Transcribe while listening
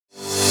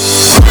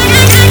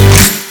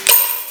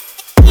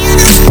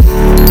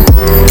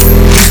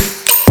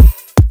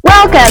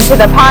to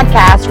the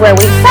podcast where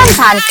we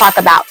sometimes talk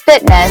about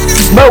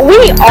fitness, but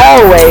we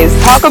always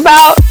talk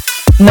about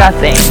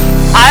nothing.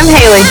 I'm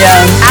Haley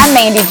Jones. I'm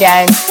Mandy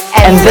Jones.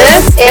 And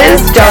this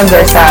is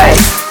Jonesercise.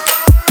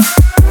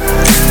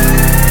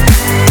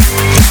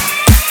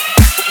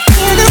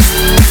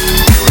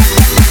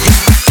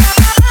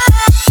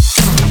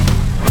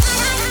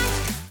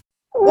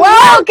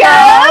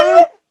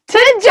 Welcome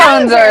to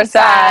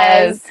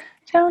Jonesercise.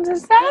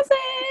 Jonesercise.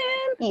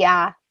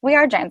 Yeah, we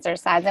are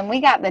Jonesercise, and we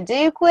got the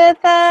Duke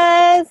with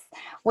us.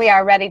 We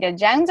are ready to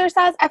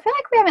Jonesercise. I feel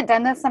like we haven't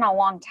done this in a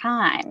long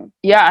time.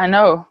 Yeah, I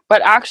know.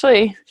 But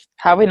actually,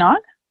 have we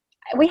not?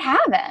 We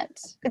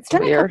haven't. It's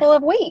been a couple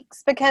of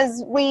weeks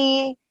because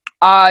we...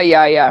 yeah.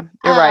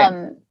 You're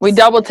right. We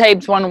double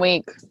taped 1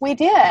 week. We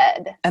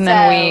did. And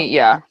then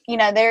You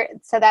know,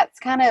 so that's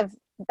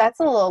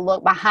a little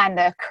look behind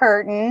the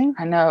curtain.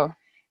 I know.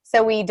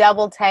 So we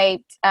double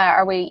taped,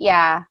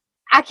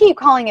 I keep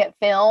calling it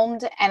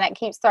filmed, and it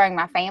keeps throwing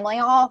my family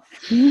off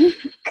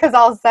because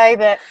I'll say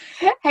that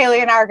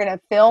Haley and I are going to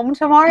film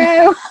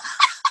tomorrow.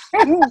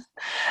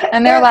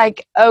 And they're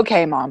like,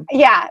 okay, Mom.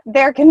 Yeah,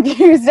 they're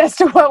confused as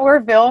to what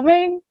we're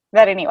filming.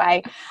 But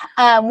anyway,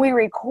 we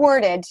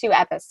recorded 2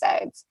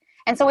 episodes.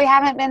 And so we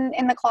haven't been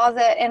in the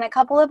closet in a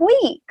couple of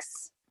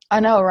weeks. I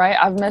know, right?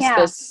 I've missed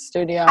this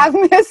studio. I've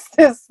missed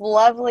this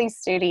lovely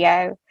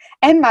studio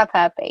and my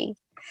puppy.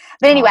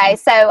 But anyway,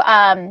 so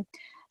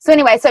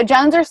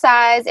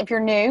Jonesercise, if you're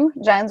new,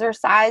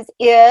 Jonesercise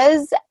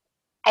is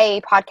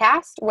a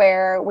podcast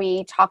where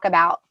we talk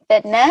about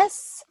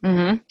fitness.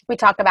 Mm-hmm. We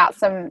talk about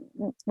some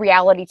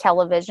reality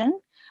television.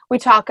 We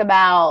talk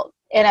about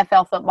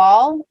NFL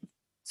football,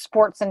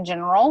 sports in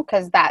general,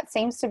 because that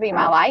seems to be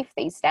my life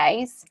these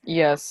days.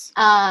 Yes.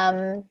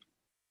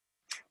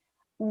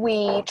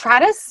 We try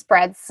to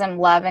spread some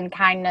love and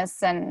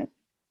kindness and,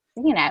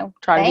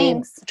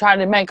 things. Try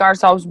to make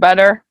ourselves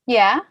better.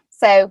 Yeah.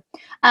 So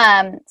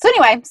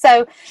anyway,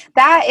 so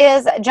that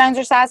is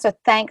Jonesercise. So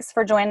thanks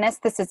for joining us.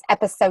 This is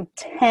episode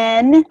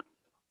 10,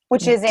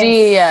 which is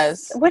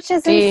Diaz.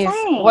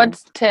 Insane.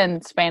 What's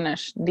 10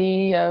 Spanish?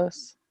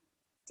 Diaz.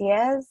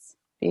 Diaz?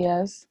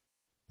 Diaz.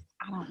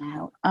 I don't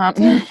know.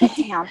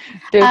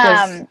 Dude,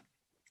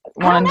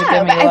 wanted to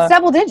give me it's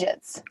double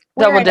digits.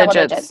 Double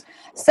digits.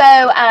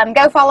 So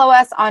go follow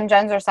us on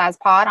Jonesercise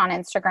Pod on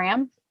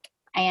Instagram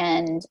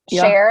and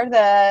share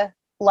the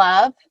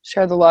love.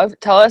 Share the love.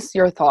 Tell us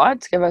your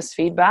thoughts. Give us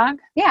feedback.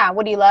 Yeah.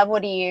 What do you love?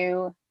 What do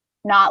you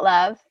not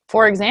love?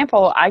 For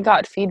example, I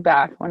got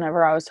feedback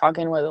whenever I was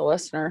talking with a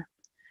listener.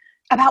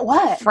 About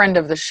what? Friend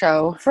of the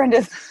show.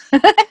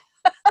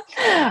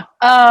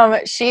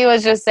 She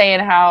was just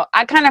saying how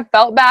I kind of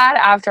felt bad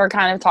after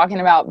kind of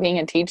talking about being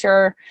a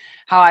teacher,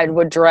 how I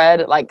would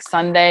dread like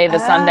Sunday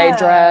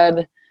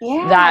dread.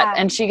 Yeah. That,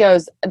 and she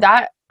goes,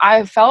 that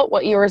I felt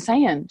what you were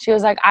saying. She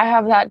was like, I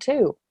have that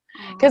too.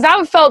 Because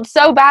I felt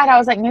so bad. I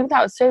was like, maybe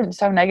that was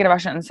so negative. I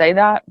shouldn't say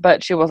that.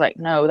 But she was like,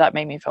 no, that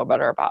made me feel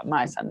better about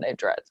my Sunday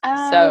dreads.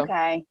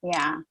 Okay.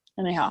 Yeah.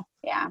 Anyhow.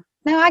 Yeah.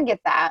 No, I get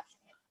that.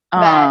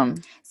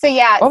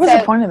 What was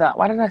the point of that?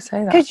 Why did I say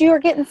that? Because you were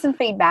getting some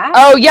feedback.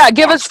 Oh, yeah.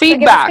 Give us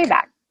feedback.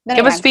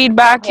 Give us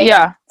feedback.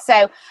 Yeah.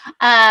 So,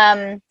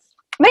 but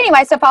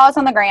anyway, so follow us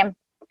on the gram.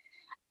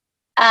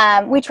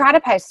 We try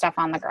to post stuff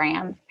on the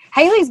gram.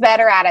 Haley's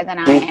better at it than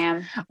I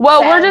am.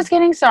 Well, we're just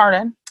getting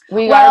started.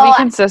 We got to be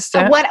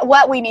consistent.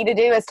 What we need to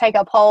do is take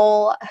a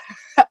poll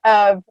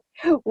of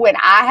when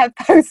I have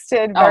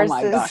posted versus.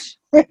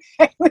 Oh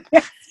my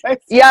gosh.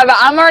 Yeah, but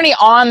I'm already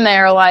on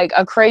there like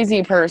a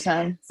crazy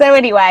person. So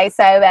anyway,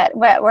 but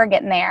we're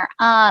getting there.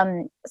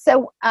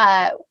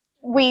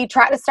 We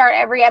try to start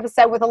every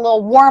episode with a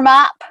little warm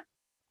up.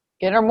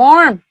 Get her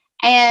warm.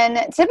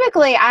 And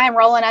typically I am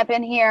rolling up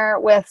in here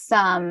with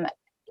some,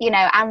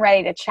 I'm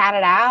ready to chat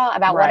it out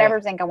about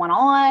whatever's been going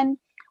on.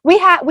 We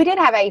did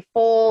have a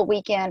full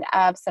weekend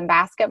of some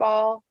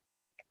basketball.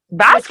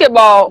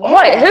 Basketball? Yes.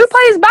 What? Who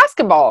plays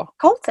basketball?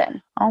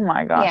 Colton. Oh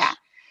my gosh. Yeah.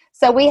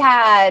 So we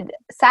had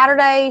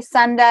Saturday,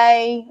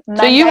 Sunday,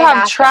 Monday. So you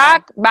have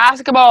track,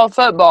 basketball,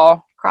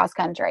 football, cross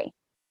country.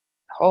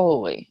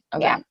 Holy.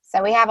 Okay. Yeah.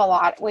 So we have a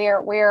lot. We're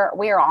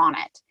on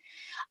it.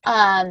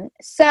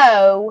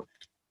 So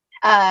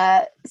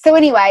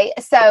anyway,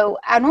 so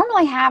I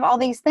normally have all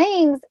these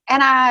things,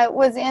 and I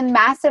was in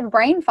massive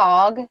brain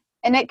fog.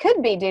 And it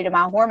could be due to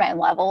my hormone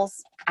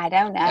levels. I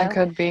don't know. It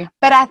could be.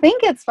 But I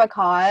think it's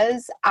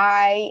because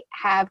I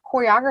have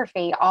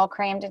choreography all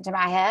crammed into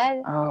my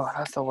head. Oh,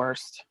 that's the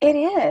worst. It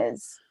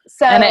is.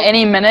 So, and at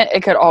any minute,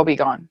 it could all be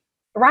gone.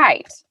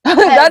 Right.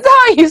 That's how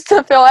I used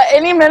to feel at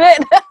any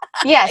minute.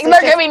 Yes. There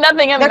could be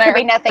nothing in there. There could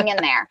be nothing in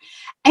there.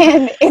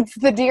 And it's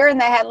the deer in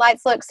the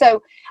headlights look.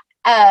 So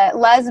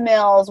Les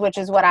Mills, which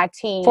is what I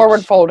teach.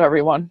 Forward fold,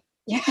 everyone.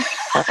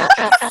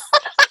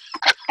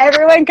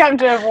 Everyone come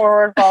to a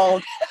forward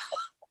fold.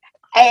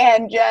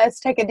 And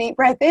just take a deep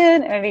breath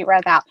in and a deep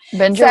breath out.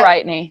 Bend your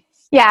right knee.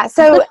 Yeah.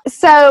 So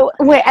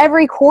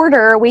every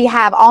quarter we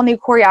have all new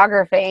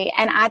choreography,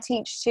 and I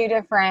teach 2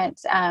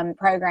 different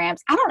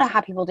programs. I don't know how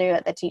people do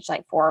it that teach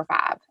like 4 or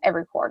 5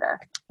 every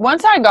quarter.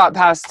 Once I got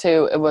past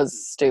 2, it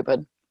was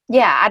stupid.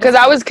 Yeah. Because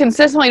I was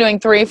consistently doing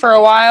 3 for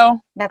a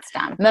while. That's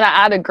dumb. And then I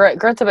added grit.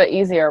 Grit's a bit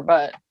easier,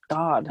 but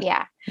God.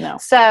 Yeah. No.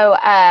 So,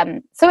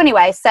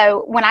 anyway,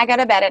 so when I go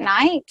to bed at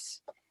night,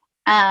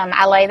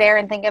 I lay there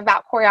and think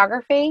about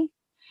choreography.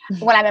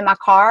 When I'm in my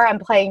car, I'm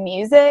playing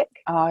music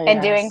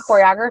and doing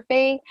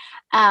choreography.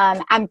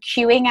 I'm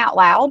cueing out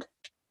loud.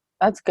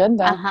 That's good,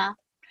 though. Uh-huh.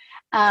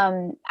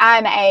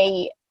 I'm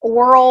a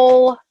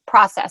oral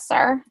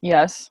processor.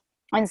 Yes.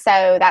 And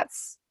so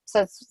this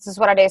is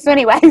what I do. So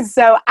anyway,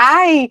 so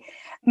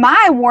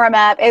my warm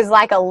up is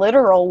like a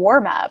literal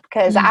warm up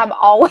because I'm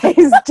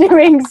always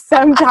doing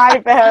some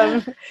type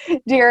of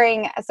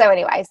so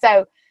anyway,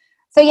 so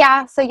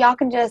yeah, so y'all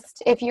can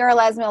just, if you're a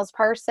Les Mills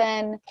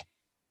person,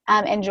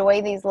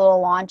 enjoy these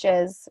little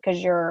launches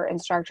because your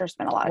instructor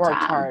spent a lot of time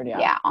hard,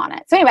 yeah, on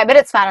it. So anyway, but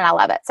it's fun and I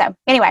love it. So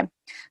anyway,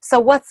 so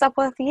what's up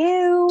with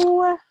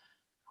you?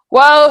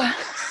 Well,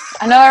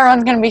 I know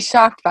everyone's going to be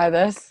shocked by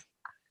this,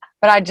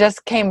 but I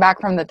just came back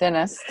from the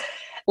dentist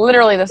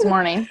literally this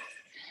morning.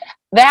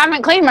 They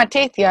haven't cleaned my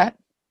teeth yet.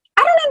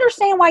 I don't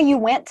understand why you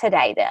went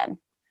today then.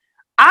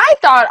 I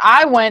thought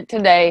I went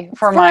today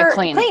for my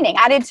cleaning.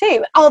 I did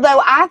too.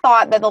 Although I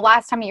thought that the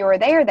last time you were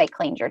there, they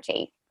cleaned your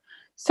teeth.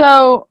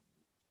 So,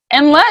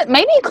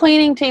 maybe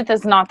cleaning teeth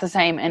is not the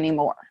same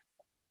anymore.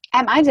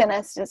 At my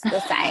dentist, it's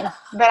the same,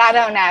 but I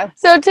don't know.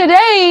 So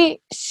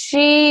today,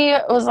 she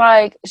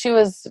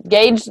was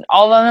gauged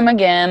all of them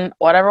again,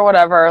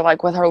 whatever,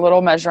 like with her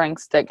little measuring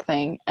stick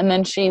thing. And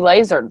then she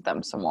lasered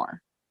them some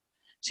more.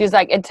 She's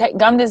like,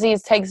 gum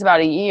disease takes about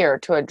a year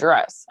to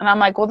address. And I'm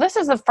like, well, this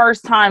is the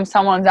first time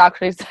someone's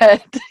actually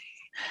said,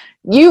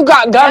 you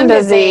got gum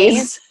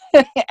disease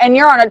and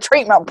you're on a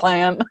treatment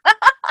plan.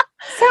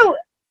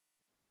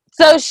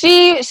 So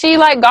she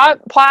like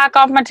got plaque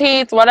off my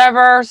teeth,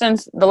 whatever,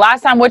 since the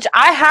last time, which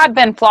I had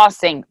been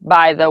flossing,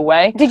 by the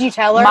way. Did you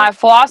tell her?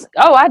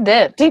 I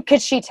did.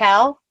 Could she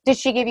tell? Did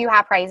she give you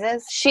high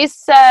praises? She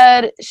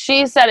said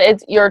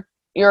it's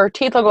your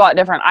teeth look a lot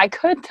different. I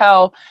could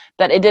tell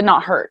that it did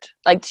not hurt.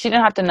 Like, she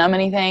didn't have to numb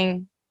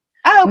anything.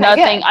 Oh, okay,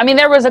 nothing. Good. I mean,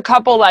 there was a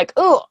couple like,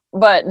 ooh,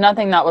 but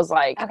nothing that was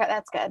like. Okay,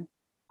 that's good.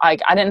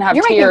 Like, I didn't have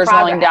tears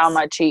rolling down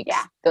my cheeks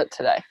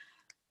today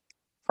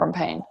from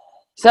pain.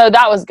 So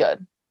that was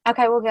good.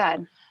 Okay, well,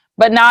 good.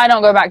 But now I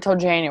don't go back till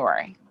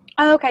January.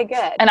 Oh, okay,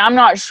 good. And I'm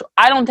not sure.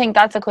 I don't think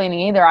that's a cleaning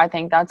either. I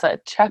think that's a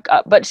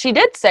checkup. But she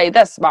did say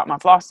this about my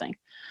flossing.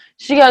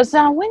 She goes,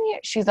 now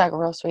she's like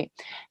real sweet.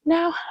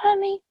 Now,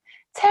 honey,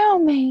 tell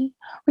me,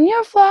 when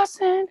you're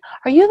flossing,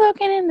 are you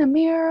looking in the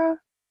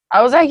mirror?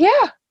 I was like,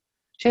 yeah.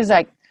 She's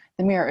like,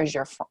 the mirror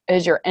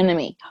is your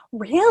enemy.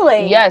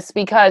 Really? Yes,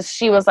 because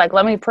she was like,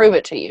 let me prove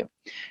it to you.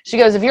 She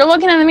goes, if you're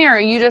looking in the mirror,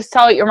 you just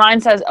tell it, your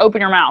mind says,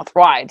 open your mouth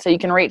wide so you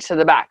can reach to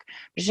the back.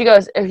 But she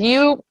goes, if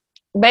you,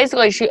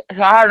 basically, she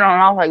had it on her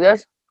mouth like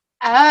this.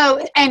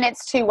 Oh, and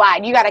it's too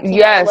wide. You got to keep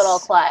it a little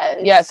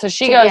closed. Yeah, so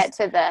she goes,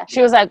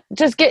 she was like,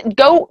 just get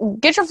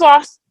your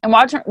floss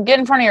and get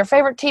in front of your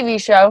favorite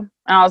TV show. And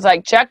I was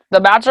like, check, The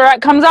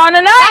Bachelorette comes on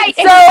tonight.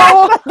 So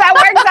that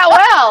works out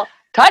well.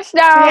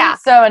 Touchdown. Yeah.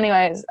 So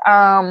anyways,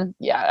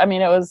 yeah, I mean,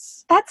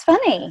 that's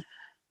funny.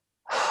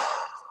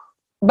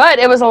 But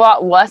it was a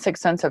lot less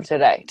expensive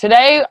today.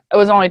 Today, it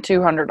was only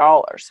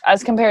 $200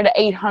 as compared to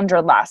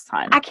 $800 last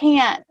time. I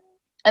can't.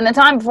 And the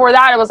time before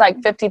that, it was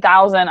like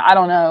 $50,000. I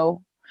don't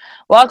know.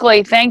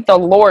 Luckily, thank the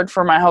Lord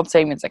for my health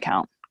savings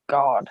account.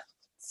 God.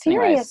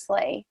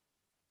 Seriously.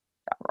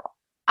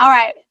 All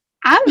right.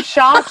 I'm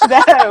shocked,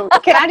 though.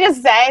 Can I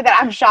just say that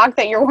I'm shocked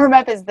that your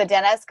warm-up is the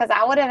dentist? Because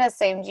I would have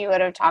assumed you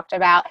would have talked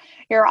about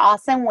your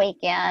awesome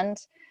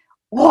weekend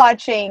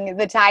watching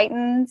the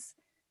Titans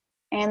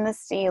and the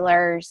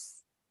Steelers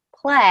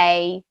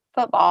play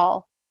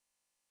football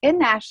in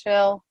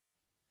Nashville.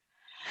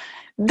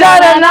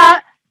 Da-da-da,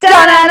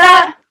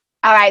 da-da-da.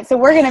 All right, so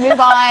we're going to move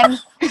on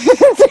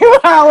to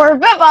our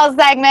football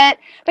segment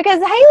because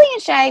Haley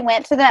and Shay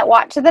went to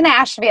the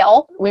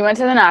Nashville. We went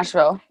to the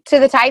Nashville. To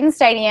the Titan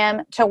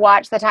Stadium to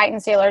watch the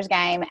Titan-Steelers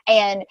game.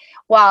 And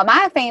while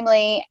my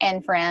family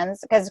and friends,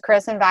 because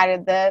Chris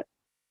invited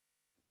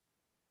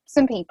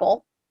some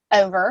people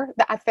over,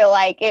 I feel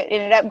like it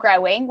ended up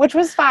growing, which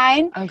was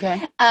fine.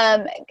 Okay.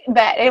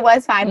 But it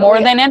was fine.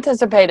 More than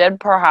anticipated,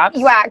 perhaps.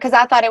 Yeah, because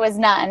I thought it was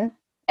none.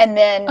 And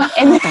then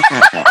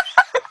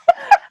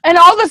and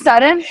all of a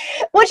sudden,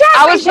 which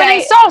I was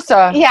playing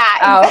salsa.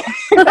 Yeah,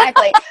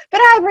 exactly.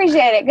 But I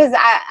appreciate it because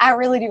I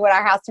really do want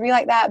our house to be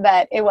like that.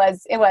 But it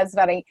was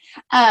funny.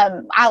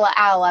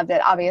 I loved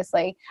it.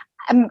 Obviously,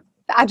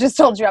 I just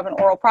told you I'm an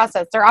oral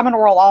processor. I'm an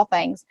oral all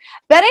things.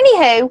 But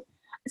anywho,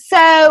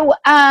 so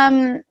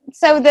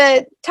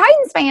the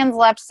Titans fans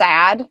left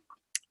sad.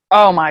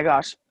 Oh my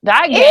gosh,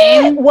 that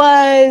game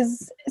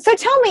was. So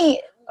tell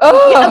me.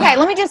 Oh. Okay,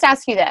 let me just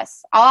ask you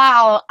this.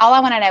 All I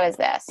want to know is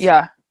this.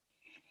 Yeah.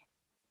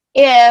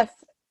 If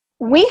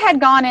we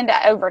had gone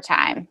into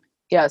overtime,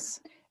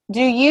 yes,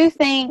 do you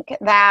think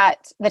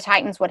that the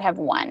Titans would have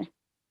won?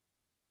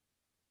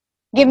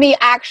 Give me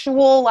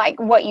actual, like,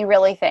 what you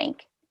really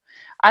think.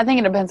 I think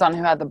it depends on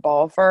who had the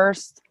ball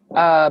first.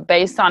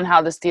 Based on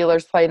how the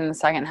Steelers played in the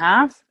second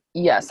half,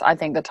 yes, I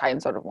think the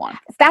Titans would have won.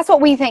 That's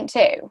what we think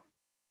too.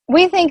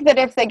 We think that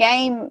if the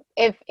game,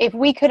 if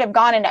we could have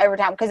gone into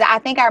overtime, because I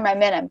think our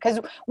momentum, because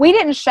we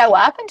didn't show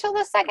up until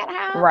the second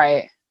half.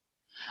 Right.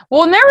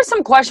 Well, and there were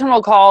some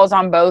questionable calls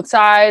on both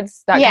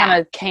sides that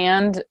kind of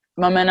canned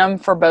momentum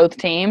for both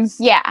teams.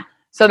 Yeah.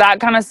 So that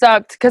kind of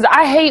sucked, because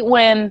I hate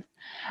when,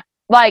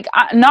 like,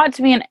 not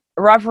to be an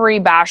referee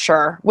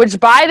basher, which,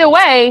 by the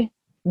way,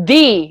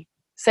 the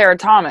Sarah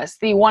Thomas,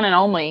 the one and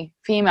only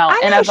female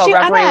NFL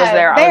referee was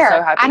there. I was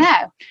so happy. I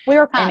know. We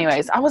were pumped.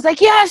 Anyways, I was like,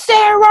 yes,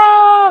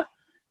 Sarah!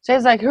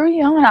 She's like, who are you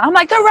yelling at? I'm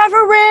like, the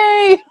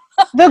referee!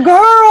 The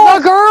girl!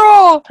 The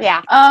girl!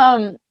 Yeah.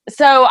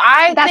 So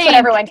that's what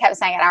everyone kept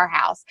saying at our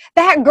house.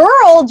 That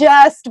girl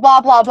just blah,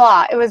 blah,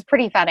 blah. It was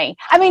pretty funny.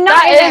 I mean,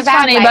 not that is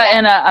funny, but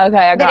in a,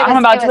 okay, I'm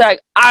about to be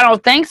like, I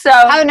don't think so.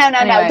 Oh, no.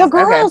 The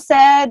girl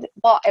said,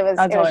 well, it was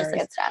just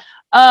good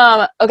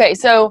stuff. Okay,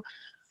 so,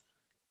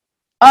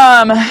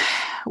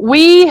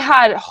 we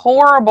had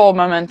horrible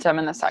momentum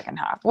in the second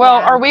half.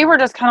 Well, or we were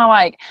just kind of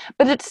like,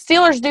 but the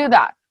Steelers do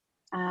that.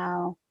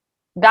 Oh.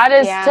 That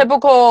is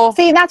typical.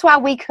 See, that's why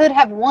we could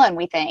have won,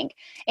 we think.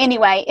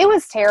 Anyway, it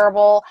was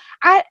terrible.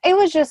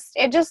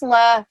 It just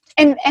left.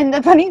 And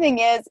the funny thing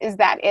is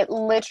that it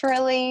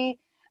literally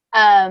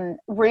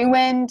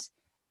ruined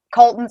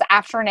Colton's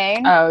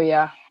afternoon. Oh,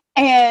 yeah.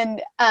 And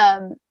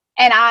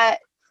I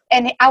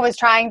was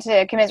trying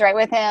to commiserate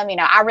with him. You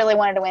know, I really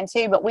wanted to win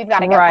too, but we've got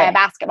to go play a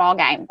basketball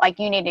game. Like,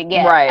 you need to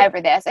get over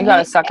this. And you got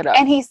to suck it up.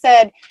 And he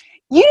said,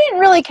 you didn't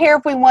really care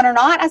if we won or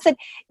not. I said,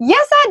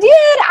 yes, I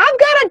did. I've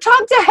got to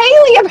talk to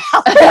Haley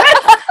about this.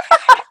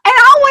 And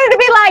I wanted to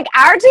be like,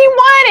 our team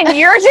won and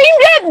your team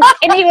didn't.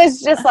 And he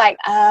was just like,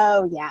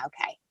 oh, yeah,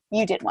 okay.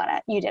 You did want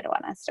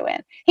us to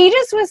win. He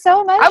just was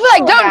so emotional. I was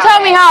like, don't tell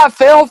me how I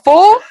feel,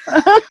 fool.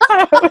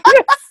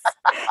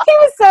 He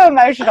was so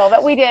emotional,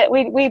 but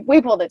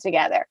we pulled it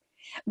together.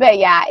 But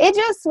yeah, it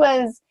just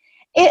was.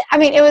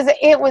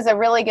 It was a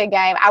really good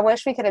game. I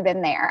wish we could have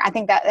been there. I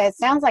think that it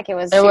sounds like it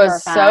was. It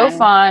was fun. So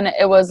fun.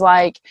 It was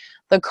like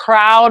the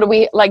crowd.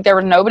 There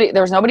was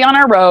nobody on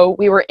our row.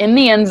 We were in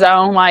the end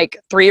zone, like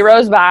 3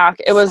 rows back.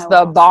 It was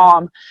the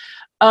bomb.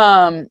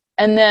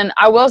 And then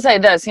I will say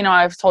this. You know,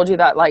 I've told you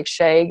that like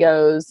Shay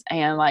goes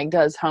and like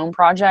does home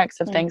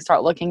projects if things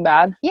start looking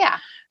bad. Yeah.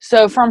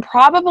 So from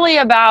probably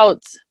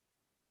about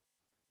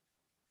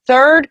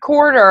third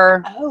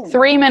quarter,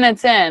 3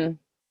 minutes in,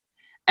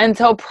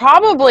 until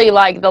probably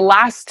like the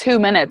last 2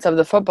 minutes of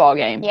the football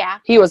game. Yeah.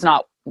 He was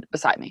not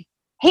beside me.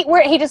 He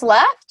just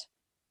left?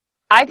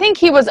 I think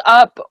he was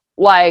up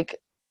like,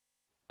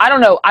 I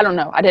don't know. I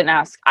didn't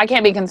ask. I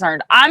can't be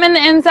concerned. I'm in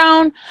the end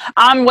zone.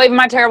 I'm waving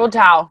my terrible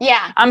towel.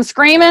 Yeah. I'm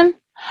screaming.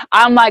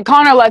 I'm like,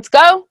 Connor, let's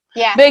go.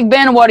 Yeah. Big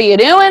Ben, what are you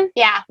doing?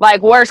 Yeah.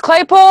 Like, where's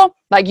Claypool?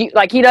 Like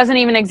he doesn't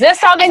even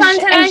exist all the time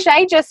today. And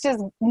Shay just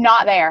is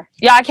not there.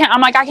 Yeah, I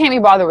can't be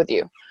bothered with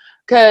you.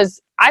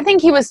 Because I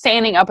think he was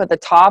standing up at the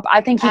top. I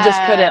think he just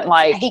couldn't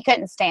he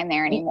couldn't stand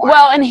there anymore.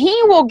 Well, and he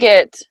will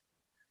get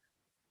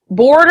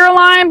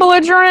borderline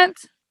belligerent,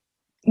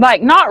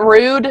 like not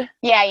rude.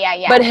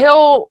 Yeah. But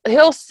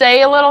he'll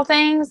say little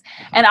things,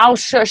 and I'll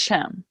shush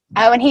him.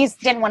 Oh, and he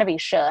didn't want to be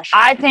shushed.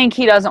 I think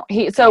he doesn't.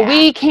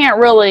 We can't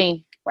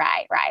really.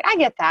 Right. I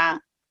get that.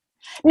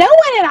 No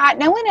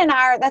one in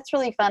our. That's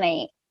really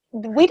funny.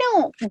 We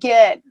don't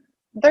get.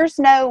 There's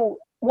no.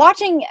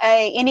 Watching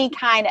any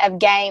kind of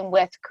game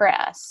with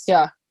Chris.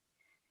 Yeah.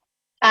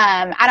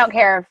 I don't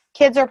care if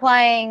kids are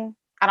playing.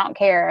 I don't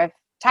care if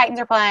Titans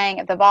are playing,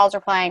 if the Vols are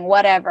playing,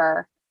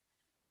 whatever.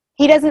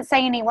 He doesn't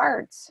say any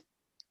words.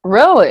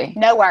 Really?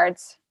 No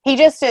words. He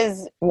just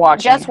is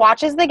just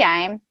watches the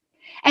game.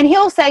 And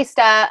he'll say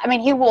stuff. I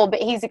mean, he will, but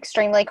he's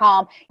extremely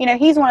calm. You know,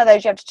 he's one of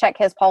those you have to check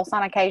his pulse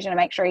on occasion to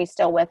make sure he's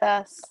still with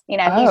us. You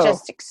know, he's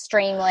just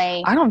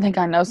extremely. I don't think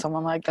I know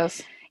someone like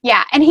this.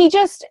 Yeah, and he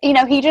just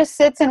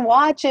sits and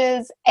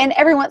watches, and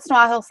every once in a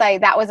while he'll say,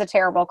 that was a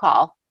terrible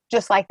call,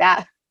 just like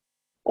that.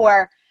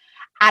 Or,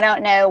 I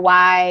don't know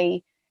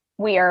why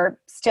we are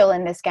still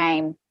in this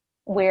game.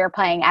 We're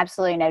playing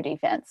absolutely no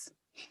defense.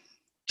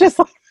 Just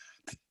like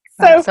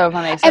that's so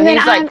funny. So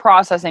he's like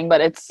processing,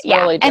 but it's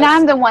really just... And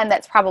I'm the one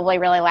that's probably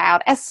really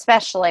loud,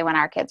 especially when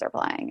our kids are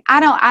playing. I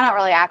don't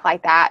really act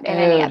like that in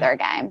any other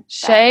game.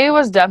 So. Shay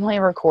was definitely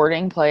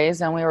recording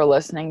plays, and we were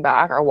listening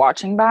back or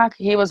watching back.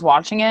 He was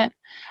watching it,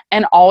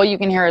 and all you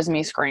can hear is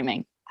me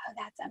screaming. Oh,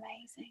 that's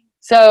amazing.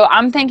 So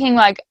I'm thinking,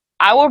 like,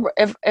 I will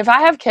if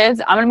I have kids,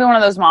 I'm gonna be one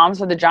of those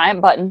moms with a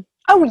giant button.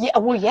 Oh yeah,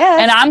 well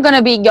yes. And I'm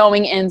gonna be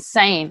going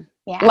insane.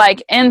 Yeah.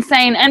 Like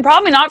insane, and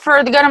probably not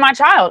for the good of my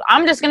child.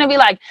 I'm just going to be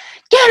like,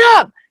 get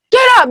up,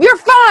 you're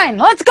fine,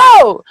 let's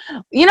go.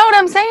 You know what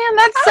I'm saying?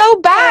 That's so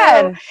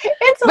bad.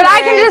 It's but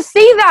I can just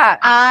see that.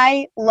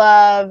 I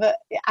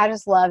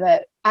just love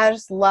it. I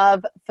just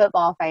love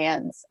football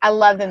fans. I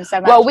love them so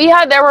much. Well,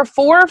 there were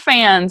 4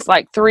 fans,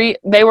 like 3,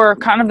 they were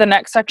kind of the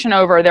next section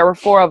over. There were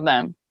 4 of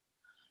them.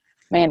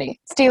 Mandy.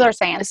 Steelers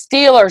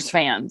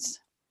fans.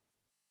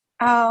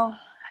 Oh.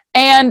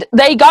 And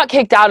they got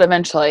kicked out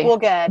eventually. Well,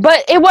 good.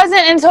 But it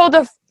wasn't until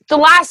the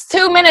last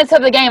 2 minutes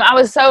of the game I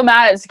was so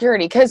mad at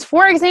security. Because,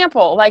 for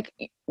example, like,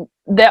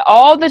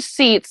 all the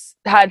seats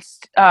had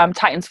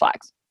Titans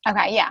flags.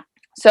 Okay, yeah.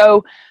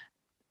 So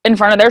in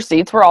front of their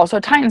seats were also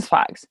Titans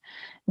flags.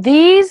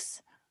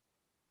 These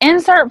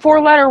insert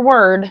 4-letter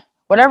word,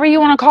 whatever you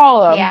want to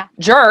call them,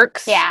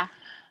 jerks. Yeah.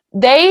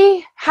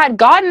 They had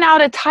gotten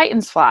out a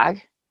Titans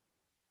flag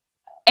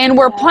and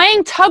were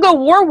playing tug of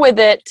war with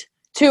it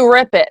to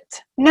rip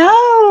it.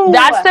 No.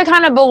 That's the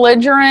kind of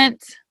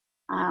belligerent.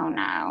 Oh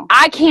no.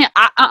 I can't.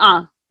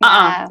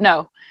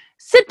 No.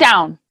 Sit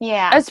down.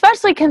 Yeah.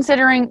 Especially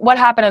considering what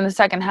happened in the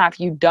second half,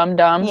 you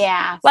dum-dums.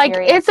 Yeah. Like,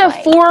 seriously. it's a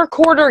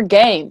 4-quarter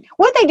game.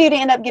 What'd they do to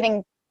end up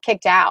getting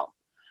kicked out?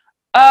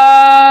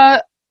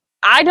 I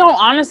don't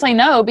honestly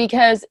know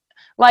because,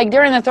 like,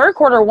 during the third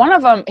quarter, one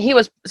of them,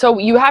 so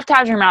you have to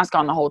have your mask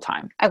on the whole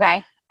time.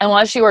 Okay.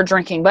 Unless you were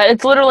drinking. But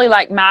it's literally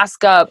like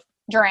mask up,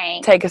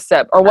 drink, take a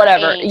sip, or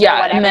whatever.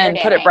 Whatever and then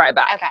put it right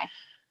back. Okay.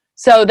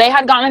 So they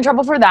had gotten in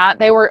trouble for that.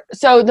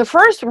 So the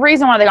first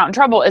reason why they got in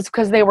trouble is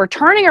because they were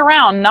turning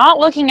around, not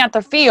looking at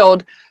the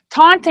field,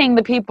 taunting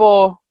the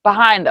people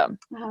behind them,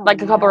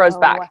 like a couple rows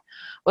back.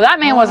 Well, that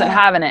man wasn't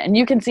having it. And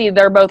you can see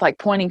they're both like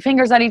pointing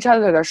fingers at each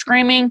other. They're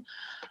screaming.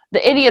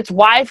 The idiot's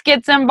wife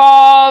gets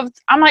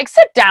involved. I'm like,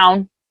 sit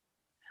down.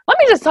 Let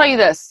me just tell you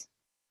this.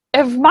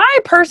 If my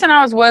person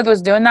I was with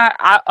was doing that,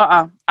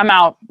 I'm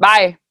out.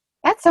 Bye.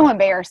 That's so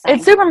embarrassing.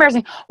 It's super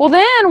embarrassing. Well,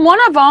 then one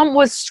of them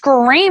was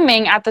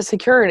screaming at the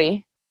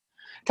security,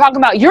 talking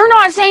about, you're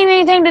not saying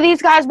anything to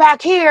these guys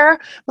back here,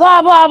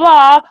 blah, blah,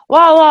 blah,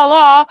 blah, blah,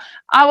 blah.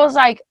 I was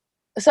like,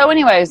 so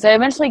anyways, they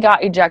eventually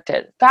got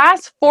ejected.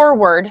 Fast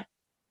forward,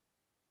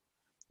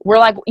 we're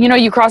like,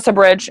 you cross a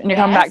bridge and you're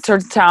coming back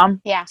towards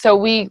town. Yeah. So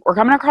we were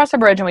coming across the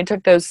bridge and we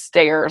took those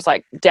stairs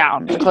like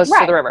down close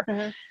to the river.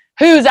 Mm-hmm.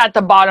 Who's at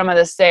the bottom of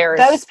the stairs?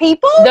 Those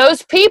people?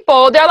 Those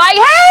people. They're like,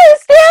 hey,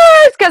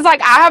 Steelers! Because, like,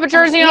 I have a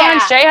jersey on.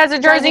 Shay has a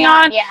jersey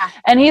on. Yeah.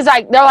 And they're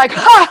like,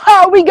 ha,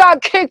 ha, we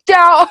got kicked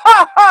out.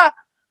 Ha, ha.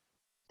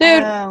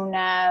 Dude. Oh,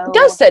 no.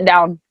 Go sit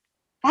down.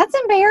 That's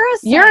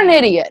embarrassing. You're an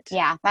idiot.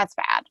 Yeah, that's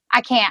bad.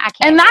 I can't.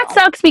 And that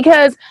sucks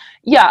because,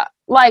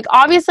 like,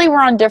 obviously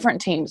we're on different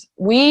teams.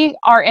 We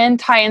are in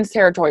Titans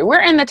territory.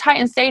 We're in the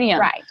Titans stadium.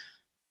 Right.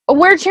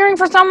 We're cheering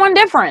for someone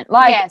different.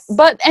 Like,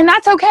 and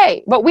that's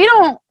okay. But we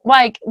don't,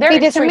 like, they're be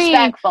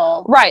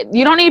disrespectful. Right.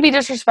 You don't need to be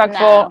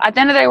disrespectful. No. At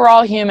the end of the day, we're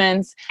all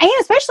humans. And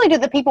especially to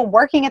the people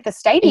working at the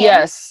stadium.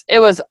 Yes. It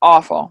was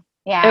awful.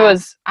 Yeah. It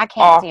was I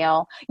can't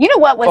deal. You know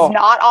what was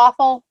not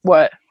awful?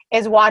 What?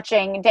 Is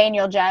watching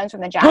Daniel Jones from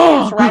the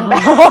Giants run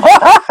back.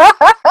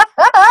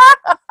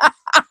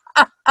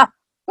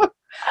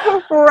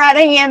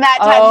 Running in that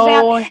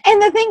touchdown.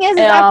 And the thing is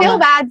I feel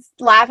bad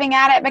laughing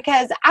at it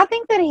because I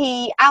think that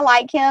I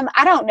like him.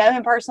 I don't know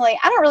him personally.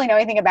 I don't really know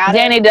anything about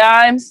Danny him.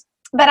 Dimes.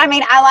 But I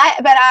mean,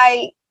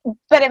 I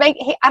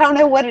don't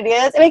know what it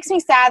is. It makes me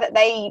sad that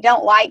they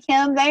don't like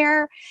him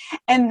there.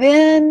 And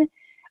then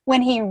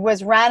when he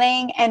was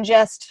running and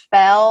just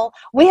fell,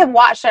 we have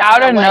watched it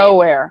out of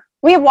nowhere.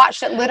 We have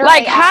watched it literally.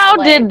 Like, how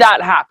did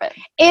that happen?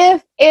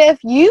 If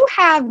you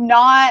have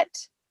not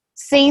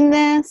seen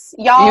this,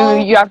 y'all,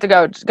 you have to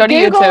go to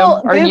Google,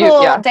 YouTube or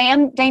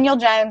Google Daniel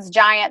Jones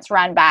Giants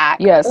run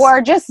back. Yes.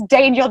 Or just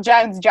Daniel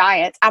Jones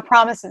Giants. I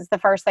promise it's the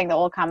first thing that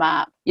will come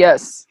up.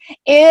 Yes.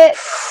 It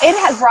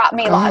has brought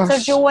me lots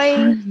of joy,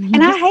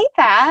 and I hate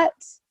that,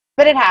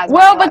 but it has.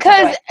 Well,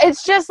 because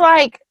it's just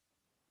like,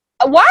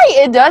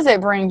 why does it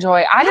bring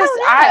joy?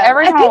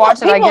 Every time I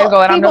watch it, I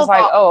giggle, and I'm just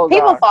like, oh,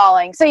 people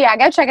falling. So yeah,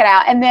 go check it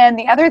out. And then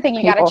the other thing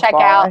you got to check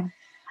out.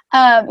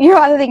 Your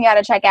other thing you got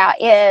to check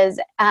out is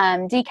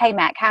DK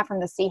Metcalf from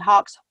the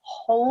Seahawks.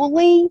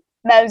 Holy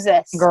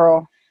Moses,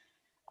 girl!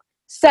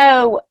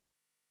 So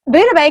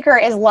Budda Baker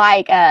is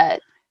like a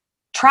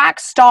track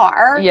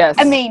star. Yes,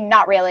 I mean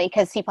not really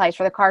because he plays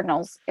for the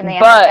Cardinals in the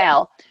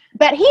NFL.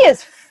 But he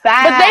is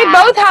fast. But they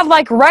both have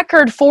like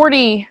record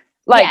 40.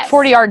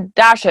 40-yard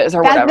dashes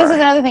or whatever. This is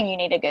another thing you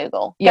need to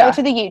Google. Yeah. Go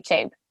to the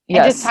YouTube and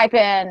just type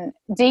in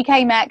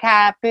DK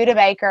Metcalf, Budda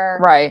Baker.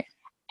 Right.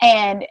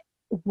 And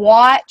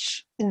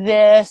watch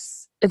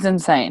this. It's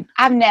insane.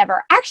 I've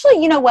never.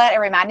 Actually, you know what it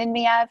reminded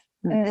me of?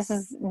 And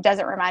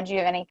doesn't remind you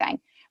of anything.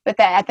 But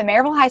at the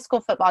Maryville High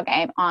School football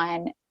game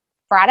on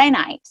Friday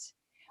night,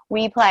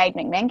 we played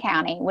McMinn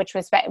County, which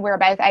was, we were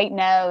both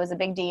 8-0. It was a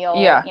big deal.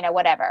 Yeah.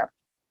 Whatever.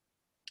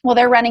 Well,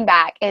 their running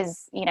back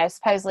is,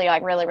 supposedly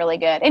like really, really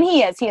good. And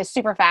he is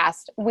super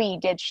fast. We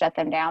did shut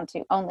them down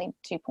to only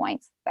 2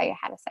 points. They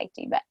had a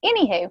safety. But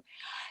anywho,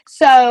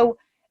 so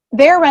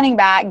their running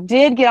back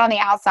did get on the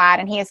outside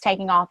and he is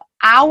taking off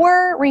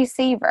our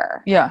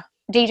receiver. Yeah.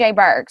 DJ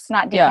Burks,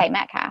 not DK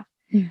Metcalf.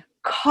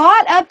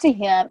 Caught up to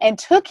him and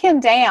took him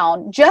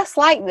down just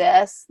like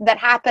this that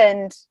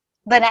happened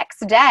the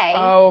next day.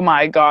 Oh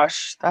my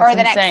gosh. That's or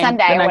the insane. next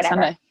Sunday or whatever.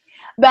 Sunday.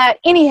 But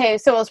anywho,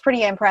 so it was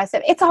pretty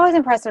impressive. It's always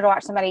impressive to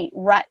watch somebody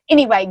run.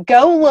 Anyway,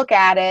 go look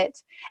at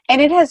it. And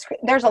there's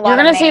a lot of You're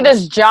going to see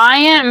this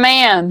giant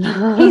man.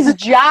 He's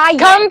giant.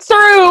 Come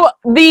through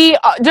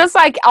just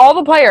like all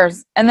the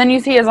players. And then you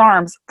see his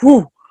arms.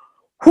 Whew.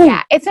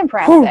 Yeah, it's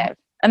impressive.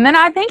 And then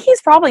I think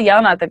he's probably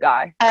yelling at the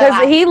guy because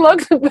Oh, he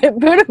looks.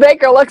 Buda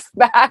Baker looks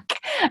back.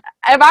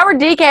 If I were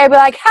DK, I'd be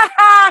like, "Ha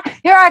ha!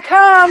 Here I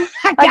come!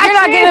 Like you're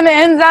not getting in the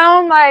end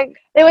zone." Like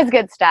it was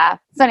good stuff.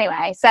 So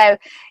anyway,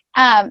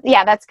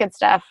 yeah, that's good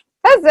stuff.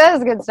 That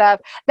is good stuff.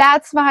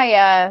 That's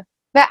my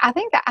I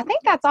think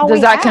that's all.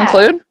 Does that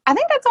conclude? I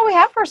think that's all we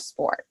have for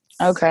sports.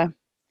 Okay.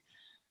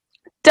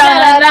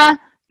 Da-da-da,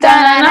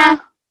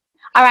 da-da-da.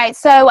 All right,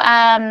 so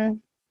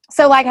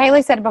like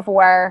Haley said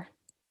before,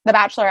 The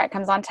Bachelorette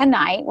comes on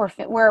tonight.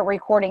 We're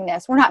recording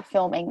this. We're not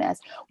filming this.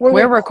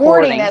 We're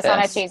recording this on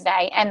a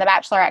Tuesday, and The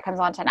Bachelorette comes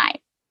on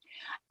tonight.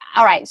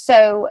 All right,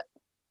 so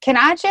can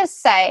I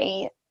just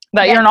say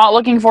that you're not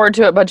looking forward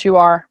to it, but you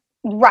are.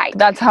 Right.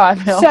 That's how I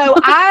feel. So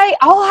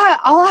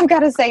all I've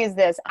got to say is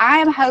this. I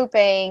am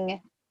hoping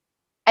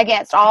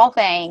against all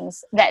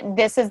things that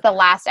this is the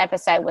last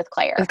episode with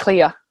Claire. It's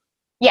Clea.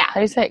 Yeah. How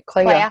do you say it?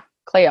 Clea.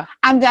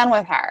 I'm done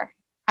with her.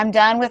 And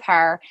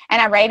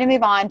I'm ready to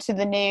move on to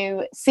the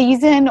new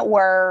season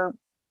or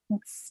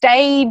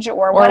stage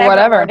or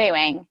whatever we're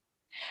doing.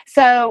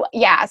 So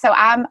yeah,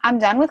 I'm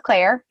done with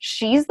Claire.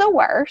 She's the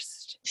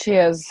worst. She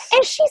is.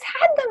 And she's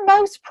had the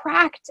most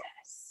practice.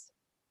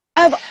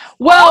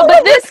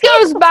 But this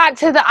goes back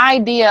to the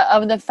idea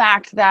of the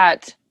fact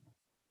that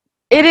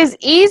it is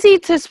easy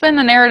to spin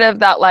the narrative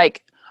that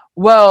like,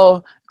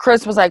 well,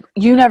 Chris was like,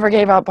 you never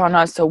gave up on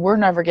us, so we're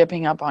never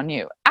giving up on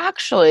you.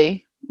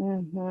 Actually,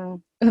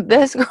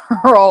 this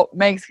girl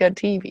makes good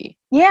TV.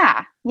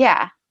 Yeah,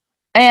 yeah.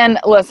 And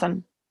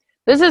listen,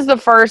 this is the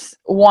first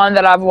one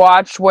that I've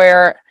watched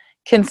where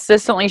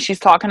consistently she's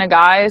talking to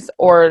guys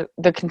or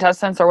the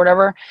contestants or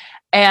whatever,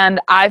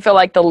 and I feel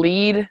like the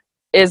lead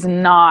is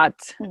not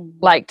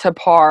like to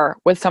par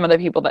with some of the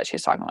people that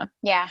she's talking with.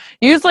 Yeah.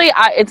 Usually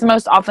it's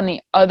most often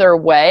the other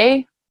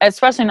way,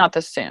 especially not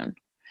this soon.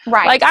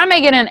 Right. Like I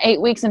may get in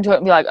 8 weeks into it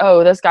and be like,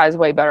 oh, this guy's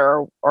way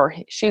better or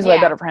she's way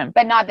better for him.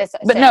 But not this.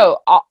 But no,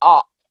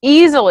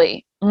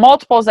 easily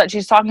multiples that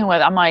she's talking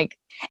with. I'm like.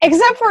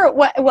 Except for,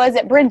 what was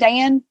it,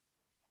 Brendan?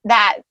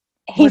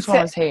 Which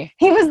one was he?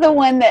 He was the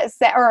one that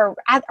said, or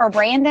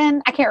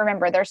Brandon. I can't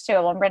remember. There's two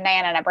of them,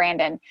 Brendan and a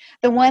Brandon.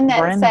 The one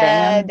that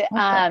said,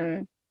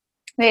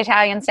 the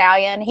Italian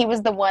stallion. He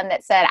was the one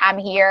that said, "I'm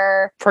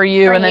here for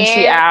you," and then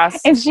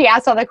she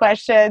asked all the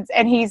questions,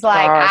 and he's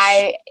like,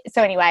 Gosh.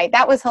 So anyway,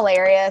 that was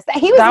hilarious.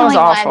 He was the only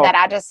one that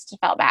I just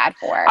felt bad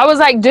for. I was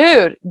like,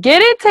 dude,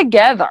 get it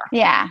together.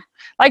 Yeah.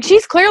 Like,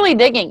 she's clearly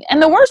digging.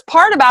 And the worst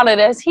part about it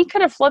is he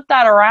could have flipped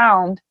that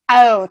around.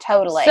 Oh,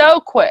 totally. So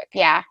quick.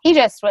 Yeah. He's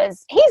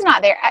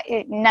not there.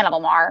 None of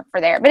them are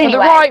for there. But anyway. For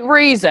the right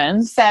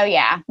reasons. So,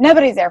 yeah.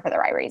 Nobody's there for the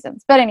right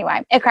reasons. But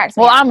anyway, it cracks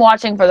me up. I'm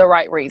watching for the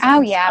right reasons.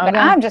 Oh, yeah. But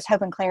I'm just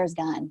hoping Claire's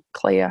done.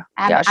 Clea.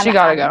 She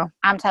got to go.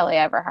 I'm totally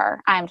over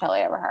her. I'm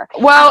totally over her.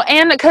 Well,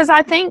 and because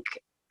I think,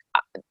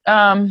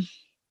 I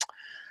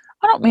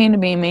don't mean to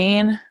be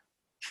mean,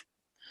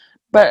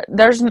 but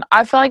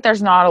I feel like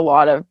there's not a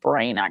lot of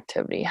brain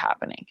activity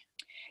happening.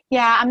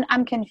 Yeah,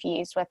 I'm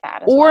confused with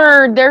that.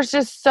 There's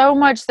just so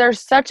much.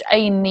 There's such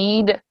a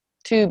need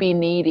to be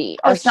needy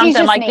or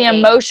something like needy. The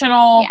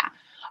emotional,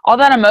 all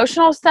that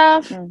emotional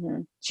stuff.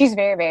 Mm-hmm. She's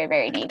very, very,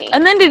 very needy.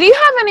 And then, did you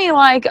have any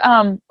like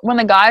when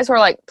the guys were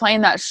like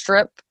playing that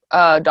strip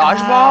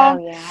dodgeball?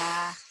 Oh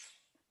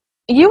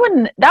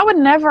yeah. That would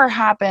never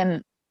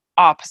happen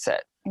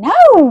opposite. No.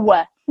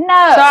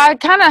 So I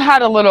kind of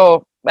had a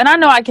little, and I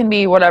know I can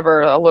be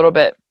whatever a little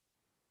bit.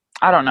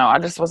 I don't know. I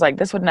just was like,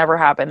 this would never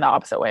happen the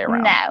opposite way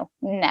around.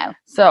 No.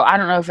 So I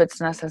don't know if it's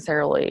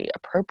necessarily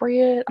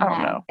appropriate. I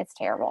don't know. It's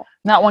terrible.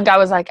 That one guy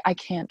was like, I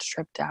can't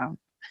strip down.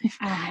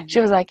 She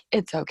was like,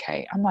 it's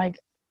okay. I'm like,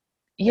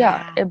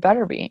 yeah. It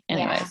better be.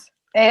 Anyways.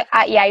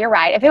 Yeah, you're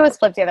right. If it was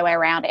flipped the other way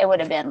around, it would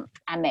have been,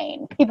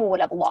 people would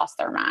have lost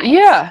their minds.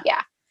 Yeah.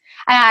 Yeah.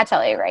 I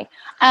totally agree.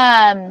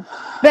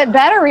 But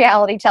better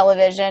reality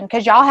television,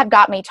 because y'all have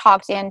got me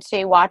talked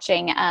into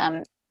watching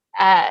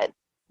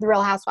The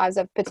Real Housewives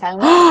of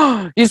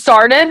Potomac. You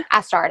started?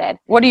 I started.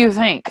 What do you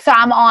think? So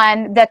I'm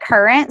on the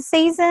current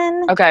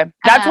season. Okay.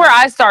 That's where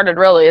I started,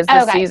 really, is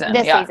this season.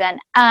 This season.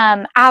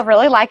 I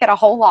really like it a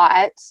whole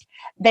lot.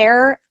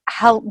 Their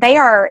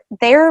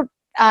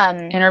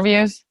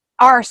interviews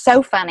are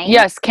so funny.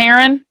 Yes,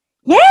 Karen.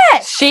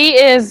 Yes. She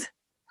is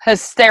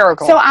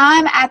hysterical. So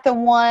I'm at the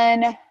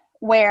one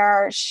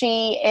where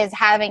she is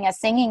having a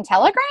singing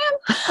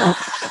telegram.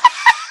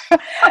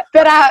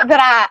 but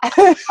I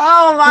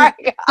oh my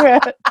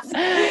God.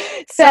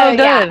 So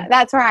yeah,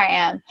 that's where I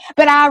am.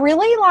 But I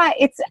really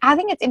I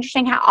think it's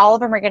interesting how all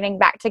of them are getting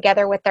back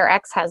together with their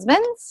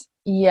ex-husbands.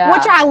 Yeah.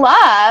 Which I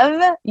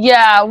love.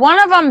 Yeah.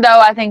 One of them, though,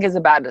 I think is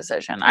a bad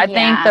decision. I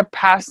think the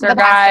pastor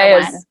guy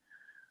is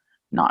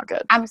not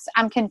good.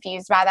 I'm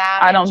confused by that.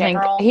 I don't think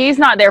he's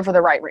not there for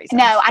the right reason.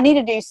 No, I need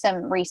to do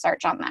some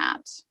research on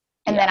that.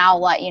 And then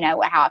I'll let you know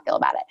how I feel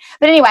about it.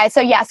 But anyway,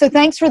 so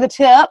thanks for the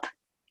tip.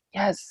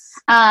 Yes.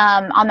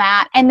 On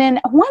that. And then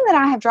one that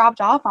I have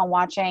dropped off on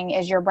watching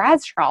is your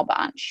Bradshaw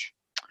Bunch.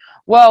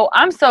 Well,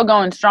 I'm still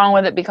going strong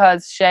with it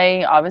because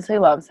Shay obviously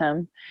loves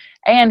him.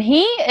 And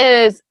he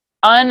is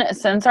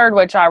uncensored,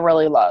 which I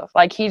really love.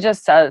 Like, he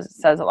just says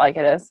it like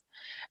it is.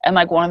 And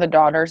like, one of the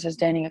daughters is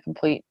dating a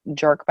complete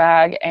jerk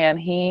bag, and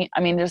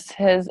just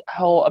his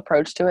whole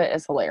approach to it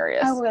is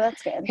hilarious. Oh, well,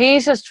 that's good.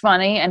 He's just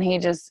funny, and he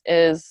just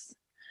is.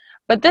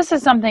 But this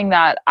is something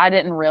that I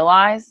didn't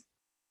realize.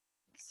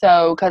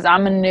 So, because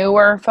I'm a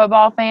newer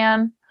football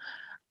fan,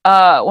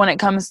 when it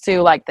comes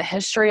to like the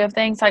history of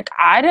things, like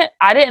I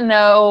didn't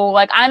know.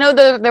 Like, I know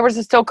there was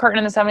a steel curtain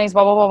in the 70s.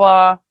 Blah blah blah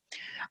blah.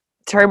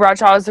 Terry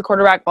Bradshaw is the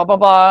quarterback. Blah blah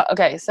blah.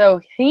 Okay, so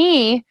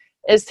he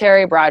is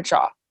Terry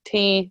Bradshaw.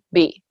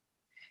 TB.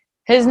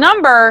 His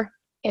number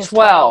is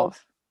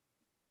 12.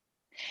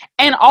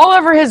 And all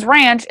over his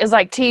ranch is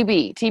like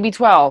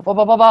TB12, blah,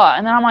 blah, blah, blah.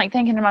 And then I'm like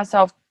thinking to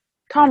myself,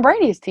 Tom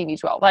Brady is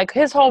TB12. Like,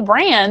 his whole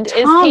brand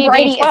is Tom TB12.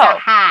 Brady is a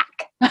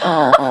hack.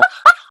 And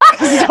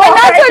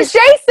that's what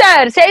Shay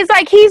said. Shay's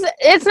like,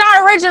 it's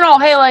not original,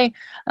 Haley.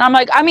 And I'm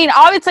like,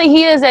 obviously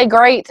he is a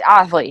great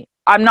athlete.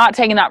 I'm not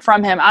taking that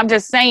from him. I'm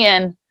just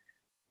saying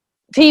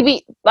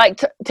Terry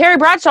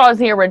Bradshaw is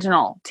the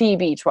original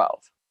TB12.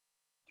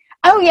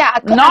 Oh, yeah.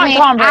 Not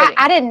Tom Brady.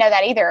 I didn't know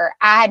that either.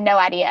 I had no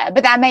idea.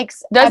 But that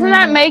makes... Doesn't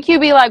that make you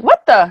be like,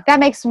 what the? That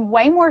makes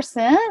way more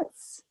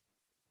sense.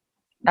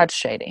 That's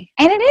shady.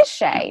 And it is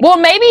shady. Well,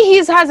 maybe he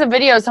has a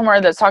video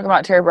somewhere that's talking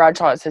about Terry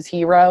Bradshaw as his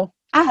hero.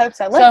 I hope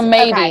so. So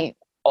maybe. Okay.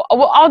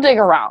 Well, I'll dig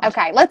around.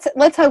 Okay. Let's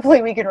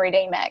hopefully we can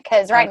redeem it.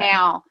 Because right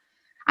now,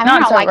 I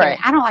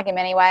don't like him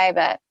anyway,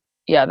 but...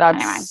 Yeah,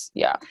 anyway.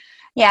 Yeah.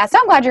 Yeah, so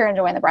I'm glad you're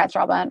enjoying the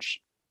Bradshaw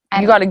bunch.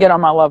 And you got to get on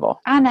my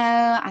level. I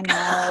know.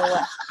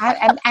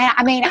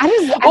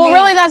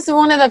 Really, that's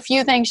one of the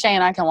few things Shay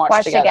and I can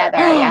watch together.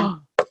 Yeah.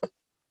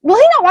 Will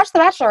he not watch The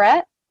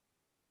Bachelorette?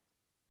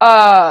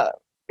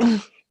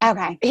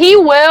 Okay. He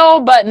will,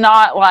 but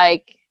not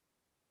like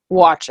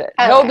watch it.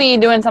 Okay. He'll be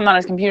doing something on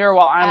his computer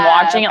while I'm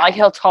watching it. Like,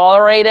 he'll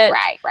tolerate it.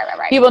 Right.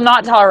 He will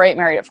not tolerate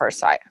Married at First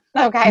Sight.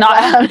 Okay. Not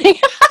having.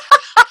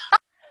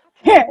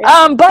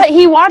 But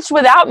he watched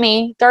without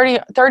me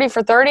 30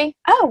 for 30.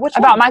 Oh, which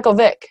about one? Michael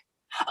Vick.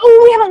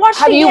 Oh, we haven't watched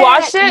it yet. Have you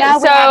watched it? No,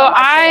 so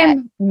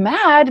I'm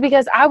mad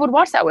because I would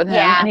watch that with him,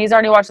 and he's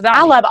already watched without me.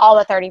 I love all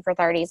the 30 for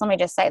 30s. Let me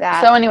just say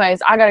that. So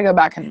anyways, I got to go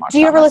back and watch. Do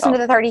you ever listen to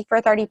the 30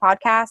 for 30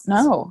 podcasts?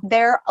 No.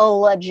 They're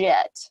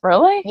legit.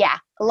 Really? Yeah,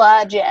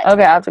 legit.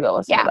 Okay, I have to go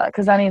listen to that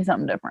because I need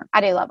something different. I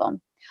do love them.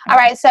 All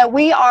right, so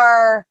we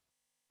are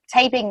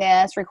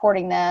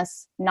recording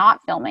this,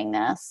 not filming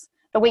this,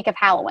 the week of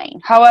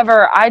Halloween.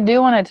 However, I do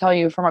want to tell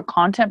you from a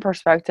content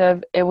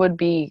perspective, it would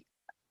be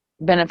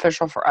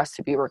beneficial for us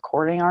to be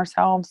recording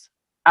ourselves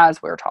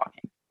as we're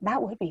talking.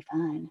 That would be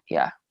fun.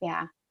 Yeah.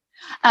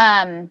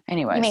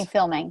 Anyways. You mean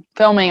filming?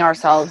 Filming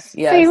ourselves,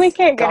 yes. See, we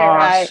can't get it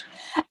right.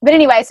 But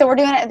anyway, so we're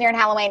doing it during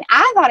Halloween.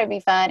 I thought it'd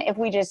be fun if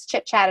we just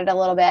chit-chatted a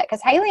little bit,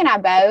 because Haley and I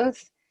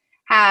both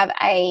have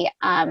a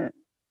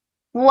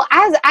well,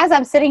 as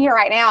I'm sitting here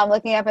right now, I'm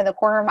looking up in the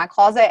corner of my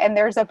closet, and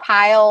there's a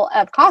pile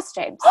of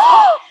costumes.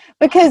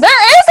 Because there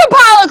is a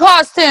pile of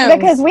costumes.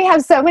 Because we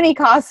have so many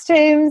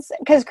costumes.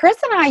 Because Chris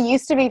and I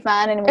used to be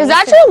fun, and is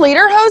that your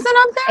lederhosen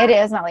up there?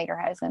 It is my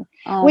lederhosen.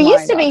 Oh, we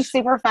used to be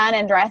super fun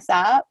and dress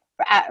up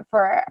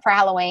for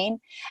Halloween,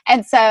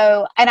 and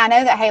I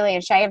know that Haley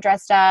and Shay have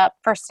dressed up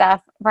for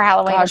stuff for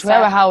Halloween. Gosh, we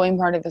have a Halloween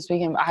party this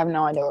weekend. I have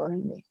no idea what we're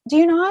gonna be. Do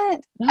you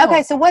not? No.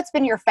 Okay, so what's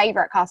been your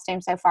favorite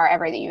costume so far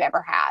ever that you've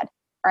ever had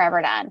or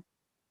ever done?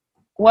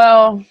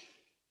 Well,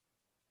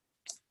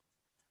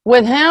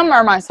 with him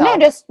or myself?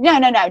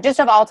 No, just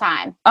of all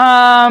time.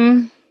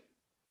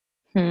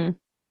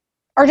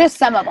 Or just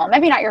some of them.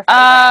 Maybe not your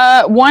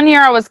favorite. 1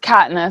 year I was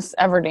Katniss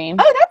Everdeen.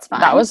 Oh, that's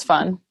fun. That was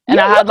fun. And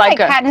I had like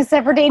Katniss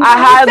Everdeen.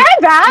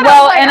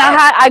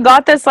 I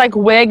got this like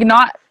wig.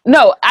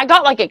 I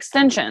got like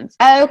extensions.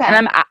 Oh, okay.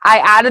 And I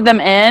added them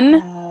in.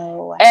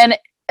 Oh. And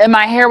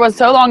my hair was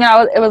so long,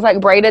 it was like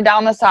braided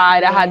down the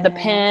side. I had the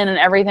pin and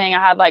everything. I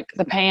had like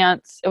the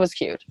pants. It was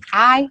cute.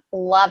 I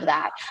love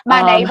that.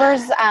 My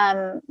neighbor's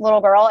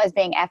little girl is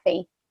being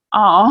Effie.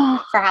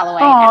 Oh, for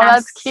Halloween. Oh,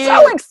 that's cute.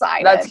 So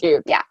excited. That's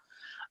cute. Yeah.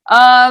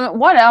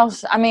 What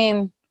else? I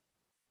mean,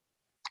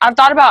 I've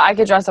thought about I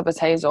could dress up as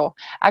Hazel.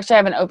 Actually, I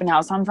have an open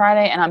house on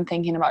Friday, and I'm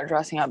thinking about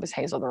dressing up as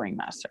Hazel the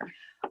Ringmaster.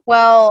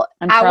 Well,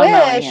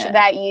 I wish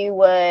that you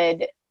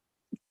would.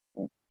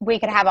 We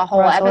could have a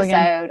whole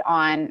episode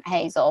on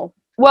Hazel.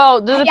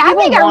 Well, I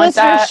think our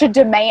listeners should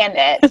demand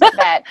it.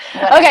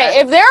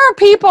 Okay, if there are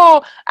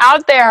people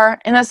out there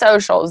in the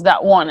socials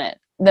that want it,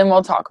 then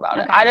we'll talk about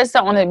it. I just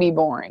don't want it to be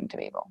boring to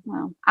people.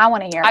 Well, I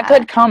want to hear. I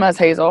could come as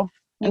Hazel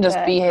and just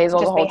be Hazel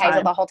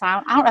the whole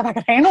time. I don't know if I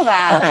could handle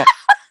that. That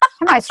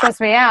might stress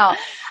me out.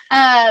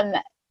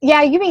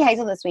 Yeah, you be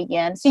Hazel this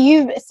weekend.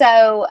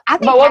 So I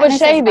think. But what would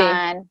Shay be?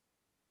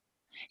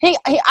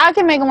 I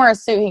can make him wear a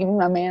suit. He can be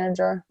my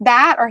manager.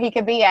 That, or he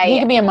could be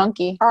a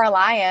monkey or a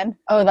lion.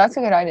 Oh, that's a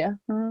good idea.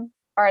 Mm-hmm.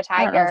 Or a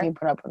tiger. I don't know if you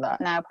put up with that.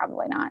 No,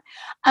 probably not.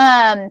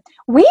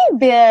 We've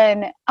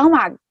been. Oh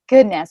my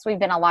goodness, we've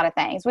been a lot of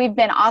things. We've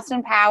been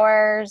Austin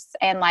Powers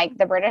and like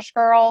the British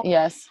Girl.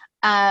 Yes.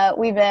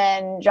 We've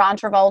been John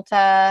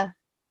Travolta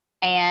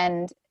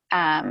and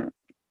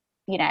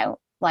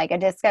like a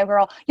disco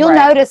girl. You'll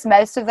Right. notice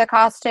most of the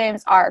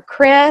costumes are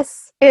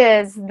Chris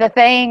is the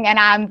thing, and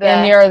I'm the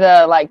And you're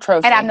the like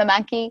trophy. and I'm the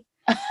monkey.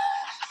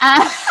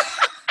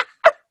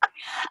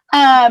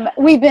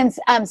 We've been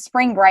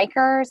Spring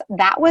Breakers.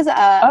 That was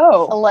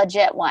a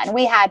legit one.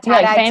 We had You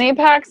like tie-dye fanny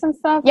packs and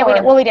stuff.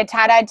 yeah, we did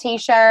tie-dye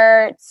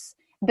t-shirts,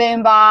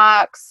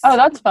 boombox. Oh,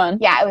 that's fun.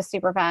 Yeah, it was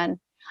super fun.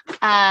 Did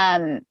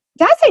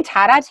I say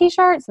tie-dye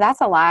t-shirts?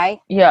 That's a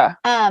lie. Yeah.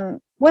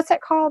 What's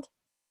it called?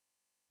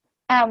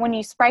 When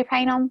you spray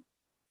paint them?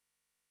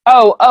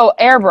 Oh,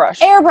 airbrush.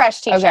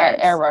 Airbrush t-shirts. Okay,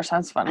 airbrush.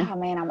 That's funny. Oh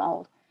man, I'm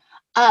old.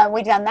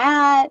 We've done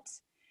that.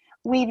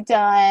 We've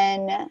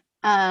done.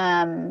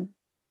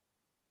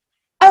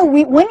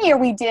 One year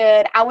we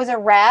did. I was a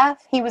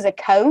ref. He was a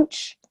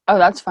coach. Oh,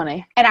 that's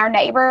funny. And our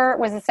neighbor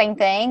was the same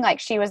thing.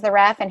 Like she was the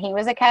ref and he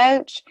was a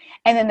coach.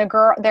 And then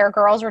their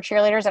girls were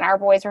cheerleaders and our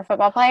boys were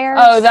football players.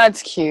 Oh,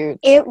 that's cute.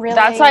 It really.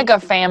 That's like a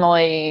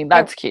family.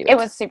 That's cute. It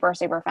was super,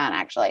 super fun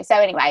actually. So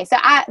anyway,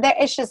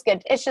 it's just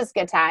good. It's just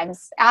good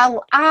times.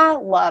 I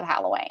love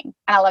Halloween.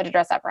 I love to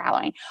dress up for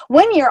Halloween.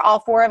 One year, all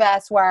four of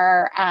us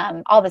were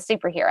all the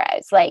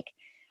superheroes. Like.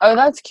 Oh,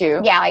 that's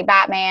cute. Yeah, like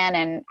Batman,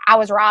 and I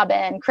was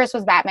Robin. Chris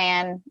was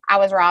Batman. I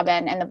was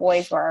Robin, and the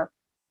boys were.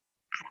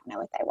 I don't know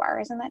what they were.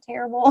 Isn't that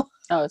terrible?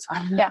 Oh, it's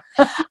fine. Yeah.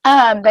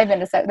 They've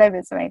been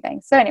so many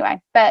things. So anyway,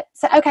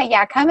 okay,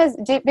 yeah.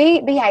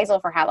 Be Hazel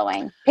for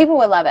Halloween. People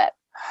would love it.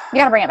 You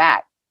got to bring it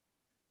back.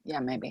 Yeah,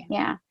 maybe.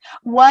 Yeah.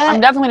 What? I'm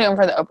definitely doing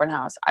for the open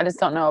house. I just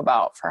don't know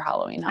about for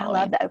Halloween. I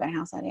love the open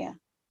house idea.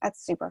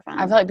 That's super fun.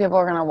 I feel like people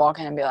are gonna walk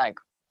in and be like,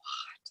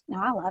 "What?"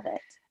 No, I love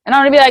it. And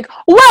I'm gonna be like,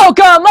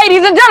 "Welcome,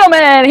 ladies and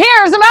gentlemen.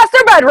 Here's the master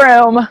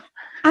bedroom."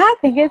 I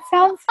think it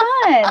sounds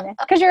fun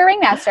because you're a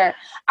ringmaster.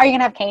 Are you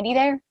gonna have candy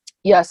there?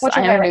 Yes, What's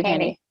your I am favorite gonna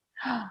do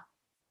candy.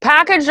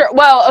 Package.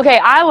 Well, okay.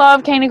 I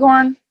love candy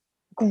corn.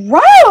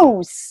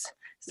 Gross.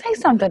 Say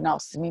something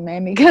else to me,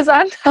 Mamie, because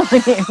I'm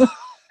telling you,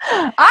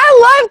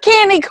 I love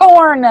candy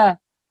corn.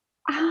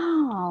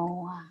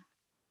 Oh.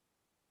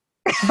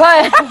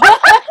 But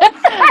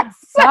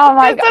so oh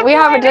my God, we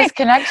have a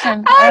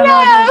disconnection. I don't know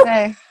what to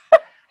say.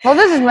 Well,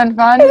 this has been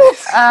fun.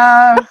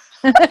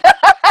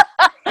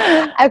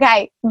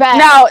 Okay, but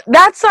now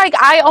that's like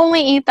I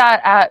only eat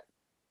that at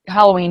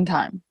Halloween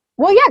time.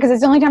 Well, yeah, because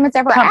it's the only time it's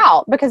ever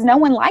out because no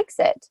one likes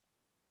it.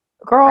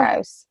 Girl,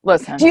 gross.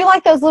 Listen. Do you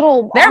like those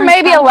little? There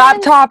may be a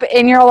laptop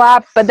in your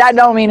lap, but that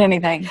don't mean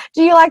anything.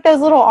 Do you like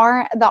those little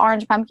the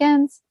orange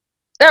pumpkins?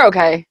 They're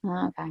okay.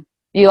 Oh, okay.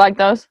 You like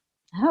those?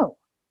 Oh.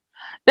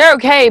 They're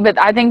okay, but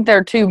I think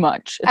they're too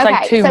much. It's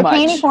like too much. So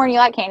candy corn, you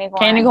like candy corn?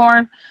 Candy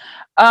corn.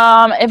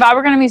 If I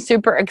were gonna be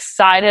super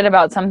excited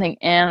about something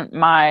in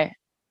my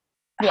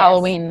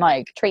Halloween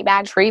like treat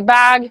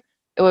bag,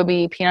 it would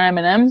be peanut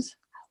M&Ms.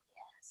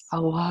 Yes. I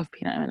love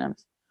peanut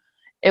M&Ms.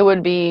 It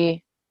would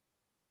be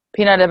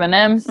peanut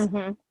M&Ms.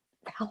 Mm-hmm.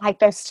 I like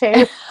those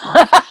too.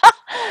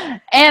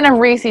 And a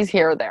Reese's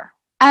here or there.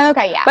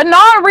 Okay, yeah. But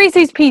not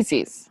Reese's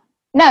Pieces.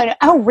 No.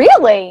 Oh,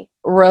 really?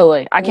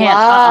 Really? I can't.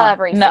 Love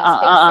Reese's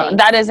Pieces.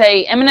 That is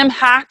a M&M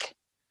hack.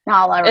 No,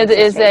 I love Reese's It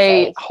is Pieces.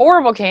 a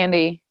horrible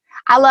candy.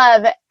 I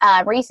love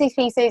Reese's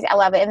Pieces. I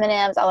love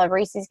M&Ms. I love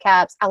Reese's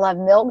Cups. I love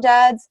Milk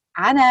Duds.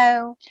 I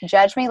know.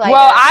 Judge me later.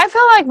 Well, I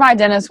feel like my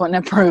dentist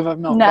wouldn't approve of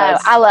Milk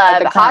Duds. No, I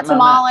love hot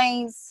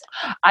tamales.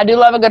 I do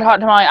love a good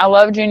hot tamale. I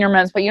love Junior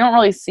Mints, but you don't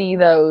really see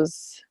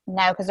those.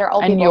 No, because they're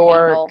old in people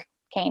York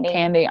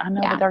candy. I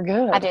know, but they're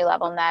good. I do love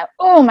them though.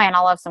 Oh man, I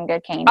love some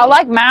good candy. I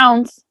like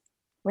Mounds.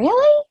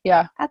 Really?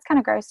 Yeah. That's kind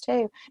of gross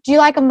too. Do you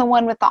like them the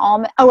one with the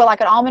almond? Oh,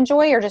 like an Almond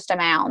Joy or just a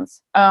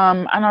Mounds?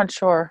 I'm not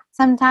sure.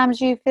 Sometimes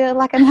you feel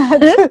like a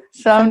nut.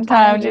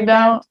 Sometimes you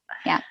don't.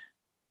 Yeah.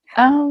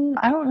 I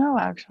don't know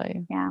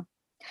actually. Yeah.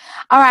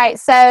 All right,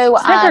 so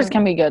Snickers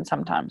can be good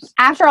sometimes.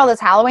 After all this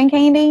Halloween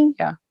candy,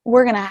 yeah,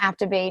 we're gonna have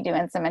to be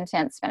doing some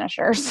intense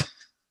finishers.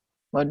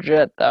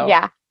 Legit though.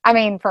 Yeah, I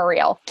mean for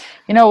real.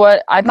 You know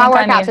what? I think my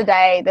workout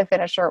today,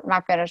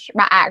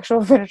 my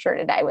actual finisher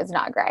today was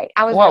not great.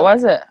 What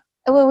was it?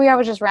 Well, I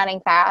was just running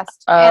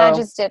fast, and I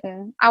just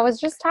didn't. I was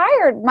just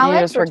tired. My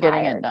legs were tired.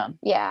 Getting it done.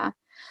 Yeah.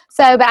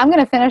 So, but I'm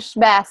gonna finish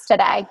best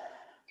today.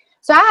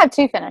 So I have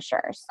two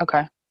finishers.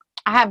 Okay.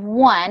 I have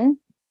one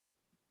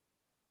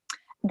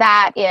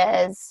that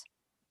is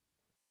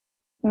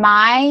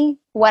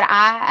what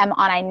I am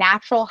on a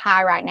natural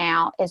high right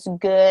now is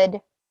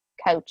good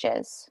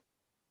coaches.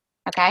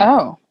 Okay.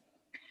 Oh.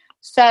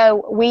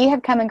 So we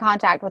have come in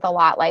contact with a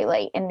lot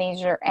lately, and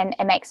and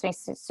it makes me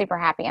super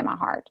happy in my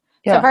heart.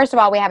 Yeah. So first of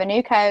all, we have a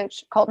new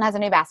coach. Colton has a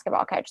new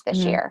basketball coach this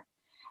year.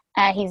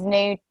 He's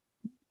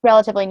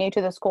relatively new to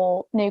the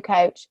school, new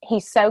coach.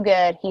 He's so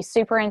good. He's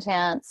super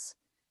intense.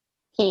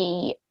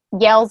 He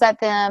yells at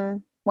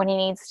them when he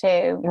needs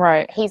to.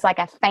 Right. He's like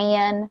a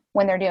fan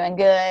when they're doing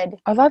good.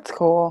 Oh, that's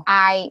cool.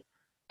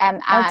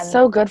 That's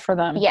so good for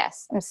them.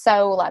 Yes, I'm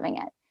so loving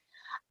it.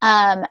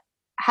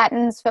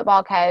 Hutton's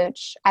football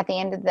coach at the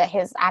end of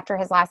after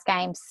his last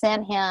game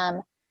sent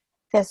him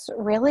this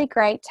really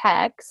great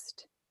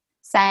text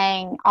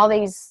saying all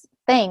these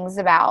things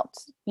about,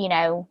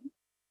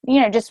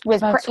 just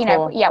was,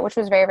 cool. which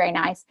was very, very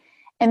nice.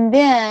 And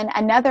then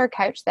another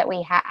coach that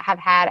we have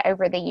had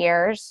over the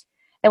years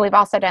that we've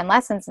also done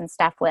lessons and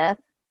stuff with,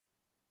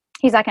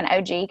 he's like an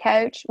OG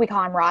coach. We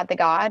call him Rod the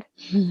God.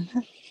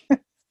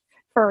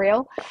 For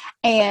real.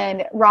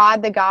 And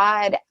Rod the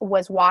God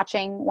was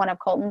watching one of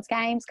Colton's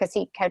games because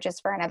he coaches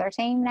for another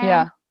team now.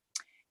 Yeah.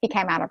 He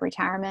came out of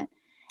retirement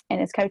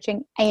and is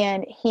coaching.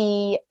 And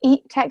he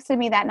texted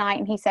me that night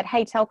and he said,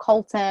 hey, tell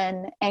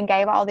Colton, and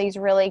gave all these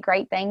really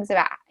great things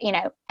about, you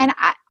know, and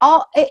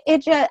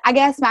I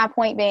guess my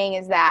point being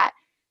is that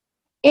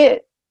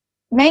it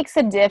makes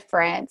a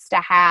difference to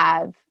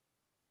have,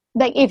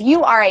 like, if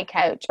you are a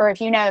coach or if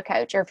you know a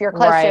coach or if you're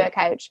close to a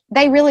coach,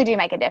 they really do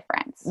make a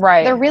difference.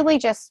 Right. They're really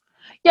just.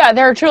 Yeah,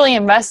 they're truly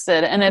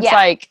invested, and it's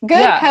like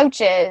good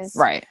coaches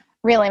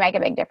really make a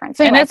big difference.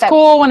 So anyway, and it's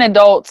cool when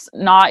adults,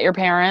 not your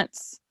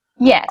parents,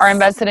 are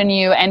invested in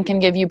you and can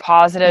give you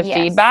positive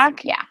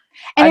feedback. Yeah,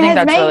 and I think it has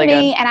that's made really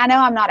me, good. and I know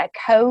I'm not a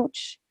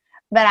coach,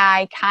 but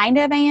I kind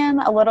of am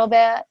a little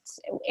bit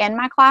in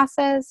my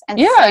classes. And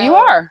you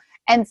are.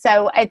 And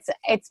so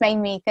it's made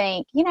me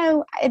think, you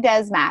know, it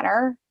does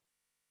matter.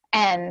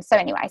 And so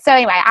anyway,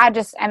 I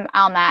just am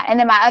on that. And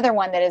then my other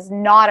one that is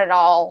not at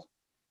all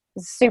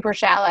super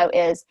shallow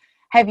is,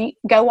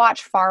 go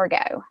watch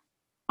Fargo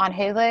on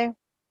Hulu?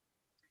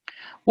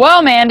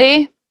 Well,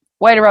 Mandy,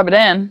 way to rub it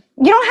in.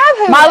 You don't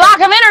have Hulu. My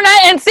lack of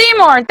internet in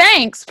Seymour.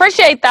 Thanks.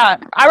 Appreciate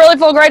that. I really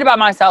feel great about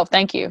myself.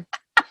 Thank you.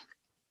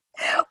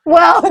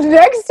 Well,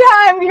 next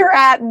time you're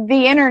at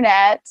the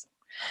internet.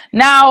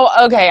 Now,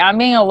 okay, I'm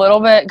being a little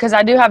bit, because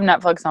I do have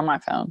Netflix on my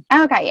phone.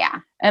 Okay, yeah.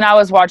 And I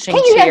was watching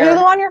Can you get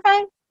Hulu on your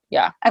phone?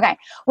 Yeah. Okay.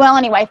 Well,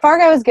 anyway,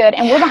 Fargo is good,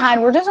 and we're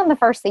behind. We're just on the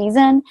first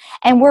season,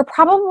 and we're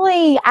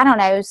probably, I don't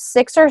know,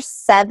 6 or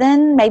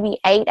 7, maybe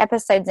 8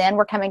 episodes in.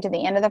 We're coming to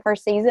the end of the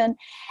first season,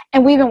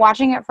 and we've been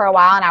watching it for a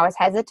while, and I was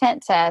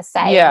hesitant to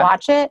say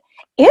watch it.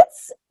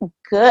 It's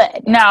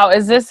good. Now,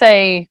 is this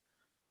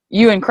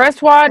you and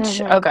Chris watch?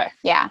 Mm-hmm. Okay.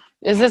 Yeah.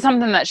 Is this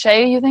something that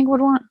Shay, you think,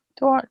 would want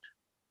to watch?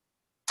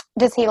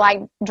 Does he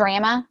like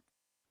drama?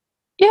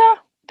 Yeah,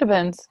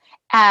 depends.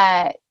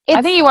 I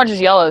think he watches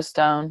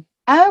Yellowstone.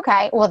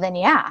 Okay. Well, then,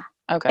 yeah.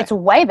 Okay. It's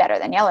way better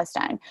than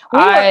Yellowstone.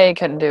 I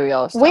couldn't do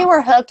Yellowstone. We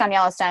were hooked on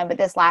Yellowstone, but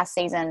this last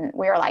season,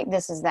 we were like,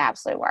 this is the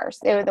absolute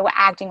worst. The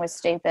acting was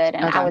stupid,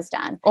 and I was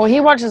done. Well, he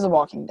watches The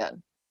Walking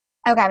Dead.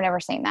 Okay, I've never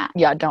seen that.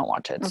 Yeah, don't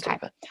watch it. It's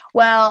stupid.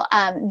 Well,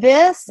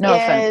 this no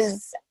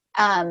is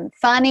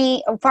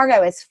funny.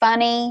 Fargo is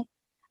funny.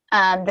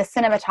 The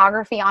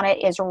cinematography on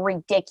it is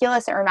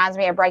ridiculous. It reminds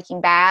me of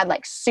Breaking Bad,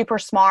 like super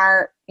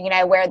smart, you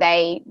know, where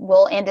they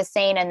will end a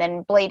scene and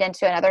then bleed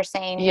into another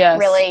scene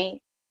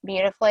really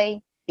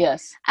beautifully.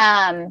 Yes.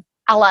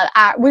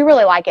 We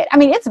really like it. I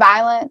mean, it's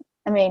violent.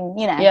 I mean,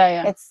 you know,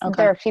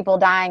 there are people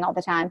dying all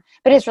the time,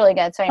 but it's really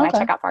good. So anyway,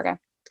 check out Fargo.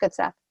 It's good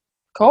stuff.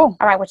 Cool.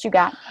 All right. What you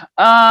got?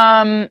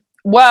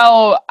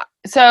 Well,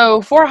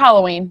 so for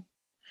Halloween,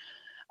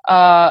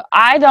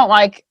 I don't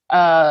like,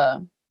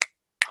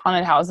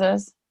 haunted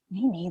houses.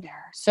 Me neither.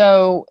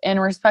 So in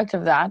respect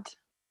of that,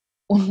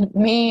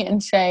 me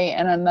and Shay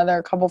and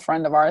another couple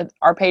friend of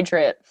our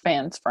Patriot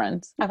fans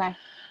friends.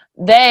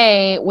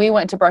 Okay. We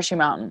went to Brushy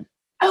Mountain.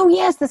 Oh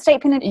yes, the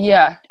state penitentiary.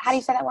 Yeah. How do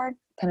you say that word?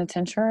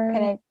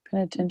 Penitentiary.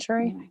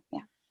 Penitentiary. Anyway, yeah.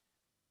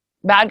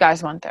 Bad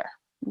guys went there.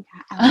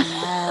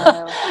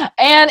 Oh, no.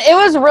 And it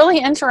was really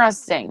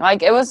interesting.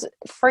 Like, it was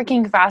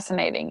freaking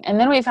fascinating. And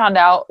then we found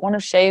out one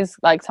of Shay's,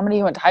 like, somebody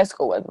he went to high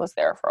school with was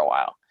there for a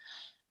while.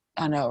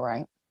 I know,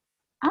 right?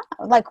 Oh,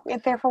 like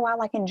there for a while,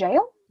 like in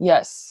jail?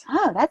 Yes.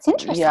 Oh, that's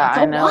interesting. Yeah,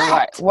 for I know.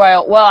 What?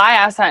 Right. Well, I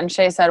asked that, and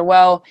Shay said,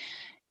 well,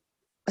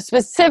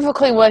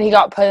 specifically what he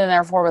got put in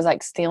there for was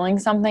like stealing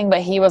something,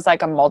 but he was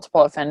like a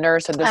multiple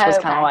offender, so this was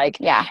kind of like,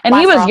 and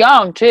he was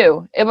young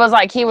too. It was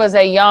like he was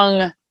a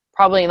young,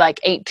 probably like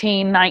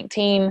 18,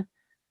 19.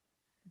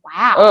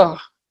 Wow. Ugh.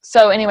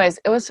 So anyways,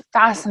 it was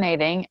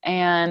fascinating,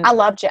 and I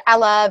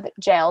love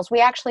jails. We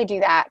actually do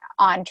that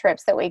on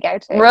trips that we go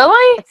to.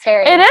 Really?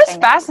 It is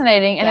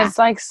fascinating, and it's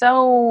like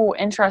so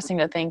interesting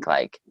to think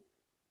like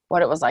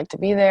what it was like to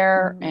be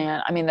there. Mm-hmm.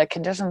 And I mean, the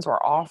conditions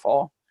were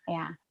awful.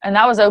 Yeah. And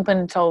that was open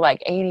until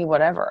like 80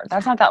 whatever.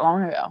 That's not that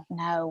long ago.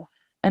 No.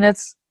 And it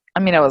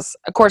was,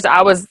 of course,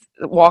 I was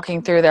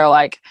walking through there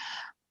like,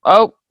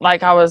 I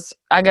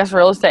guess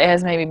real estate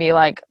has maybe be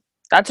like,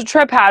 that's a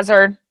trip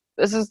hazard.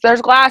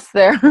 There's glass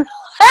there.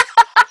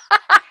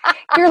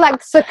 You're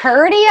like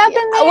security up in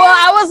there? Well,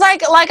 I was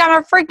like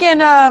I'm a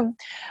freaking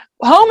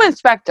home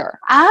inspector.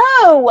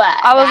 Oh.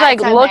 I was like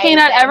looking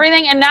at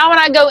everything, and now when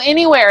I go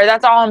anywhere,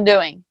 that's all I'm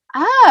doing.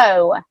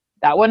 Oh.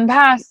 That wouldn't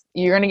pass.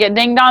 You're gonna get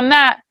dinged on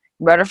that.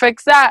 You better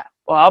fix that.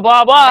 Blah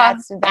blah blah.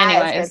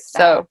 Anyways,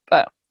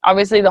 but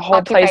obviously the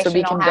whole place would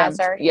be condemned.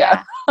 Hazard.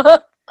 Yeah.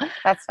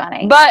 That's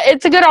funny. But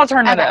it's a good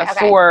alternative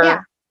for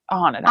a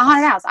haunted house. A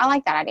haunted house. I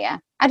like that idea.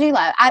 I do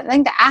love. I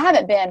think that I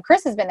haven't been.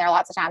 Chris has been there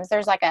lots of times.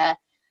 There's like a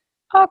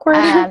awkward.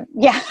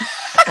 Yeah.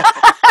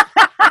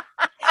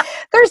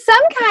 There's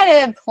some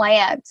kind of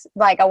plant,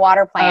 like a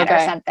water plant or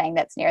something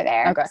that's near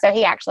there. Okay. So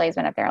he actually has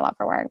been up there a lot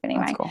for work. But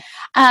anyway, that's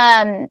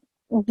cool.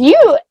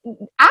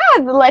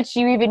 I'd let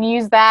you even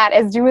use that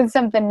as doing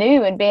something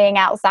new and being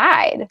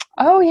outside.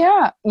 Oh,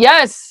 yeah.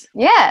 Yes.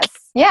 Yes.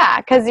 Yeah.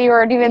 Because you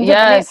were doing something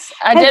Yes.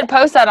 I did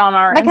post that on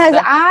our because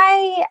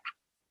Insta.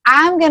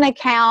 I'm going to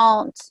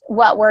count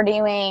what we're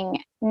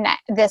doing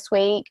this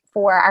week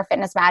for our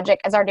Fitness Magic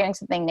as our doing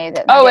something new.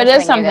 It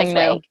is something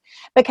new.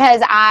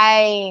 Because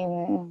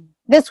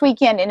this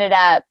weekend ended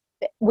up,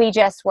 we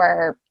just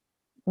were.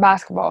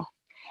 Basketball.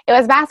 It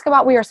was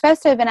basketball. We were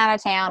supposed to have been out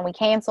of town. We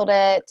canceled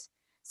it.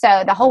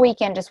 So the whole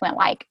weekend just went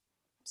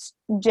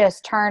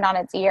just turned on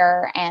its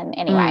ear. And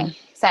anyway,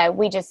 so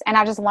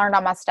I just learned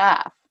all my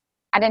stuff.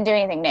 I didn't do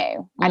anything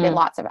new. I did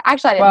lots new.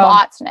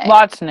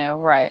 Lots new,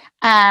 right.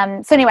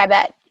 So anyway,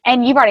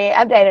 and you've already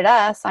updated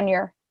us on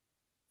your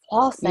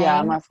flossing.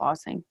 Yeah, my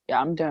flossing.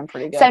 Yeah, I'm doing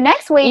pretty good. So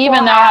next week,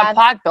 even though I have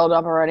plaque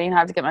buildup already and I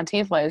have to get my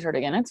teeth lasered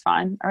again, it's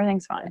fine.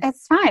 Everything's fine.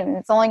 It's fine.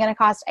 It's only going to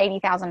cost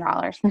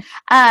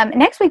 $80,000.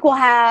 Next week we'll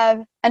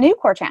have a new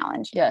core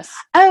challenge. Yes.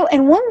 Oh,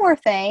 and one more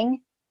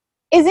thing.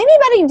 Is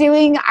anybody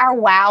doing our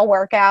WOW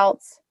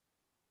workouts?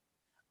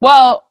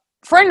 Well,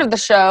 friend of the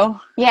show.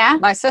 Yeah.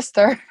 My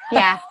sister.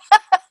 Yeah.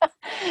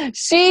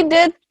 She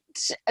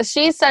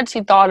said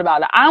she thought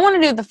about it. I want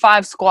to do the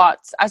 5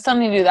 squats. I still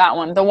need to do that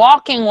one. The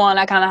walking one,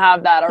 I kind of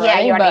have that already. Yeah,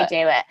 you already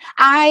do it.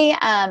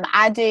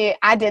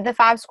 I did the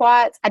 5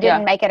 squats. I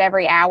didn't make it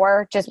every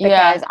hour just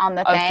because on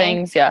the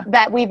things.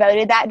 But we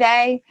voted that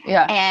day.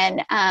 Yeah.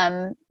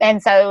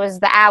 And so it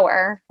was the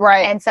hour.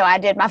 Right. And so I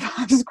did my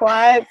 5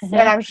 squats. And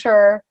I'm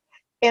sure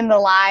in the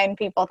line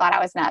people thought I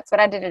was nuts, but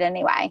I did it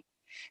anyway.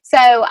 So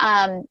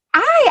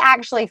I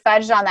actually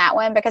fudged on that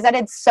one because I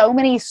did so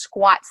many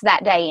squats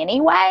that day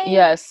anyway.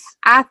 Yes.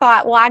 I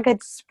thought, well, I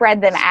could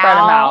spread them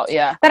out.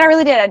 Yeah. But I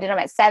really did. I did them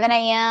at 7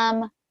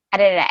 a.m. I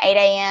did it at 8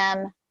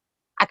 a.m.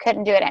 I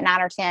couldn't do it at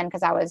 9 or 10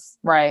 because I was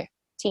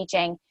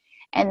teaching.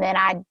 And then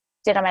I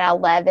did them at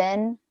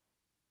 11.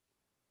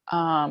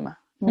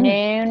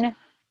 Noon.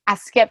 I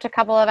skipped a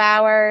couple of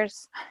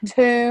hours.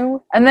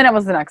 2. And then it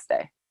was the next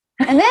day.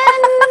 And then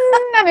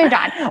I moved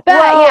on.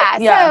 But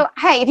so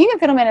hey, if you can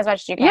fit them in as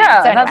much as you can.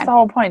 Yeah, so anyway, that's the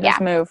whole point.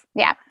 Just move.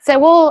 Yeah. So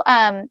we'll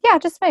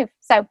just move.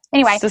 So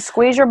anyway. Just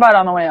squeeze your butt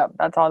on the way up.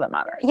 That's all that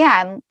matters.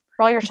 Yeah, and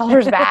roll your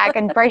shoulders back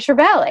and brace your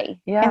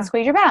belly. Yeah. And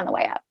squeeze your butt on the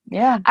way up.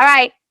 Yeah. All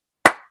right.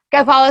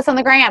 Go follow us on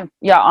the gram.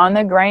 Yeah, on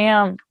the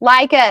gram.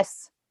 Like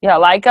us. Yeah,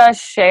 like us,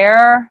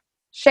 share,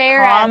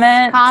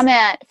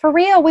 comment. For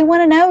real, we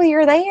want to know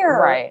you're there.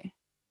 Right.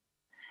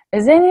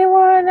 Is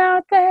anyone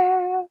out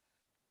there?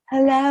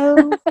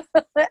 Hello.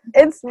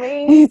 It's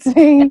me. It's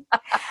me.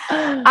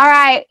 All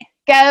right.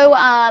 Go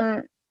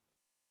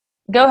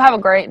have a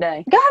great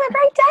day. Go have a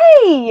great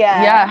day.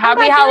 Yeah.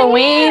 Happy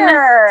Halloween.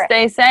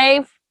 Stay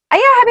safe. Oh,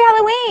 yeah. Happy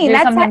Halloween.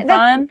 Do something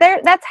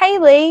fun. That's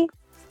Haley.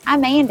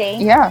 I'm Mandy.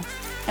 Yeah.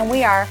 And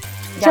we are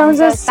Jones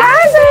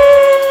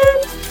Assassin.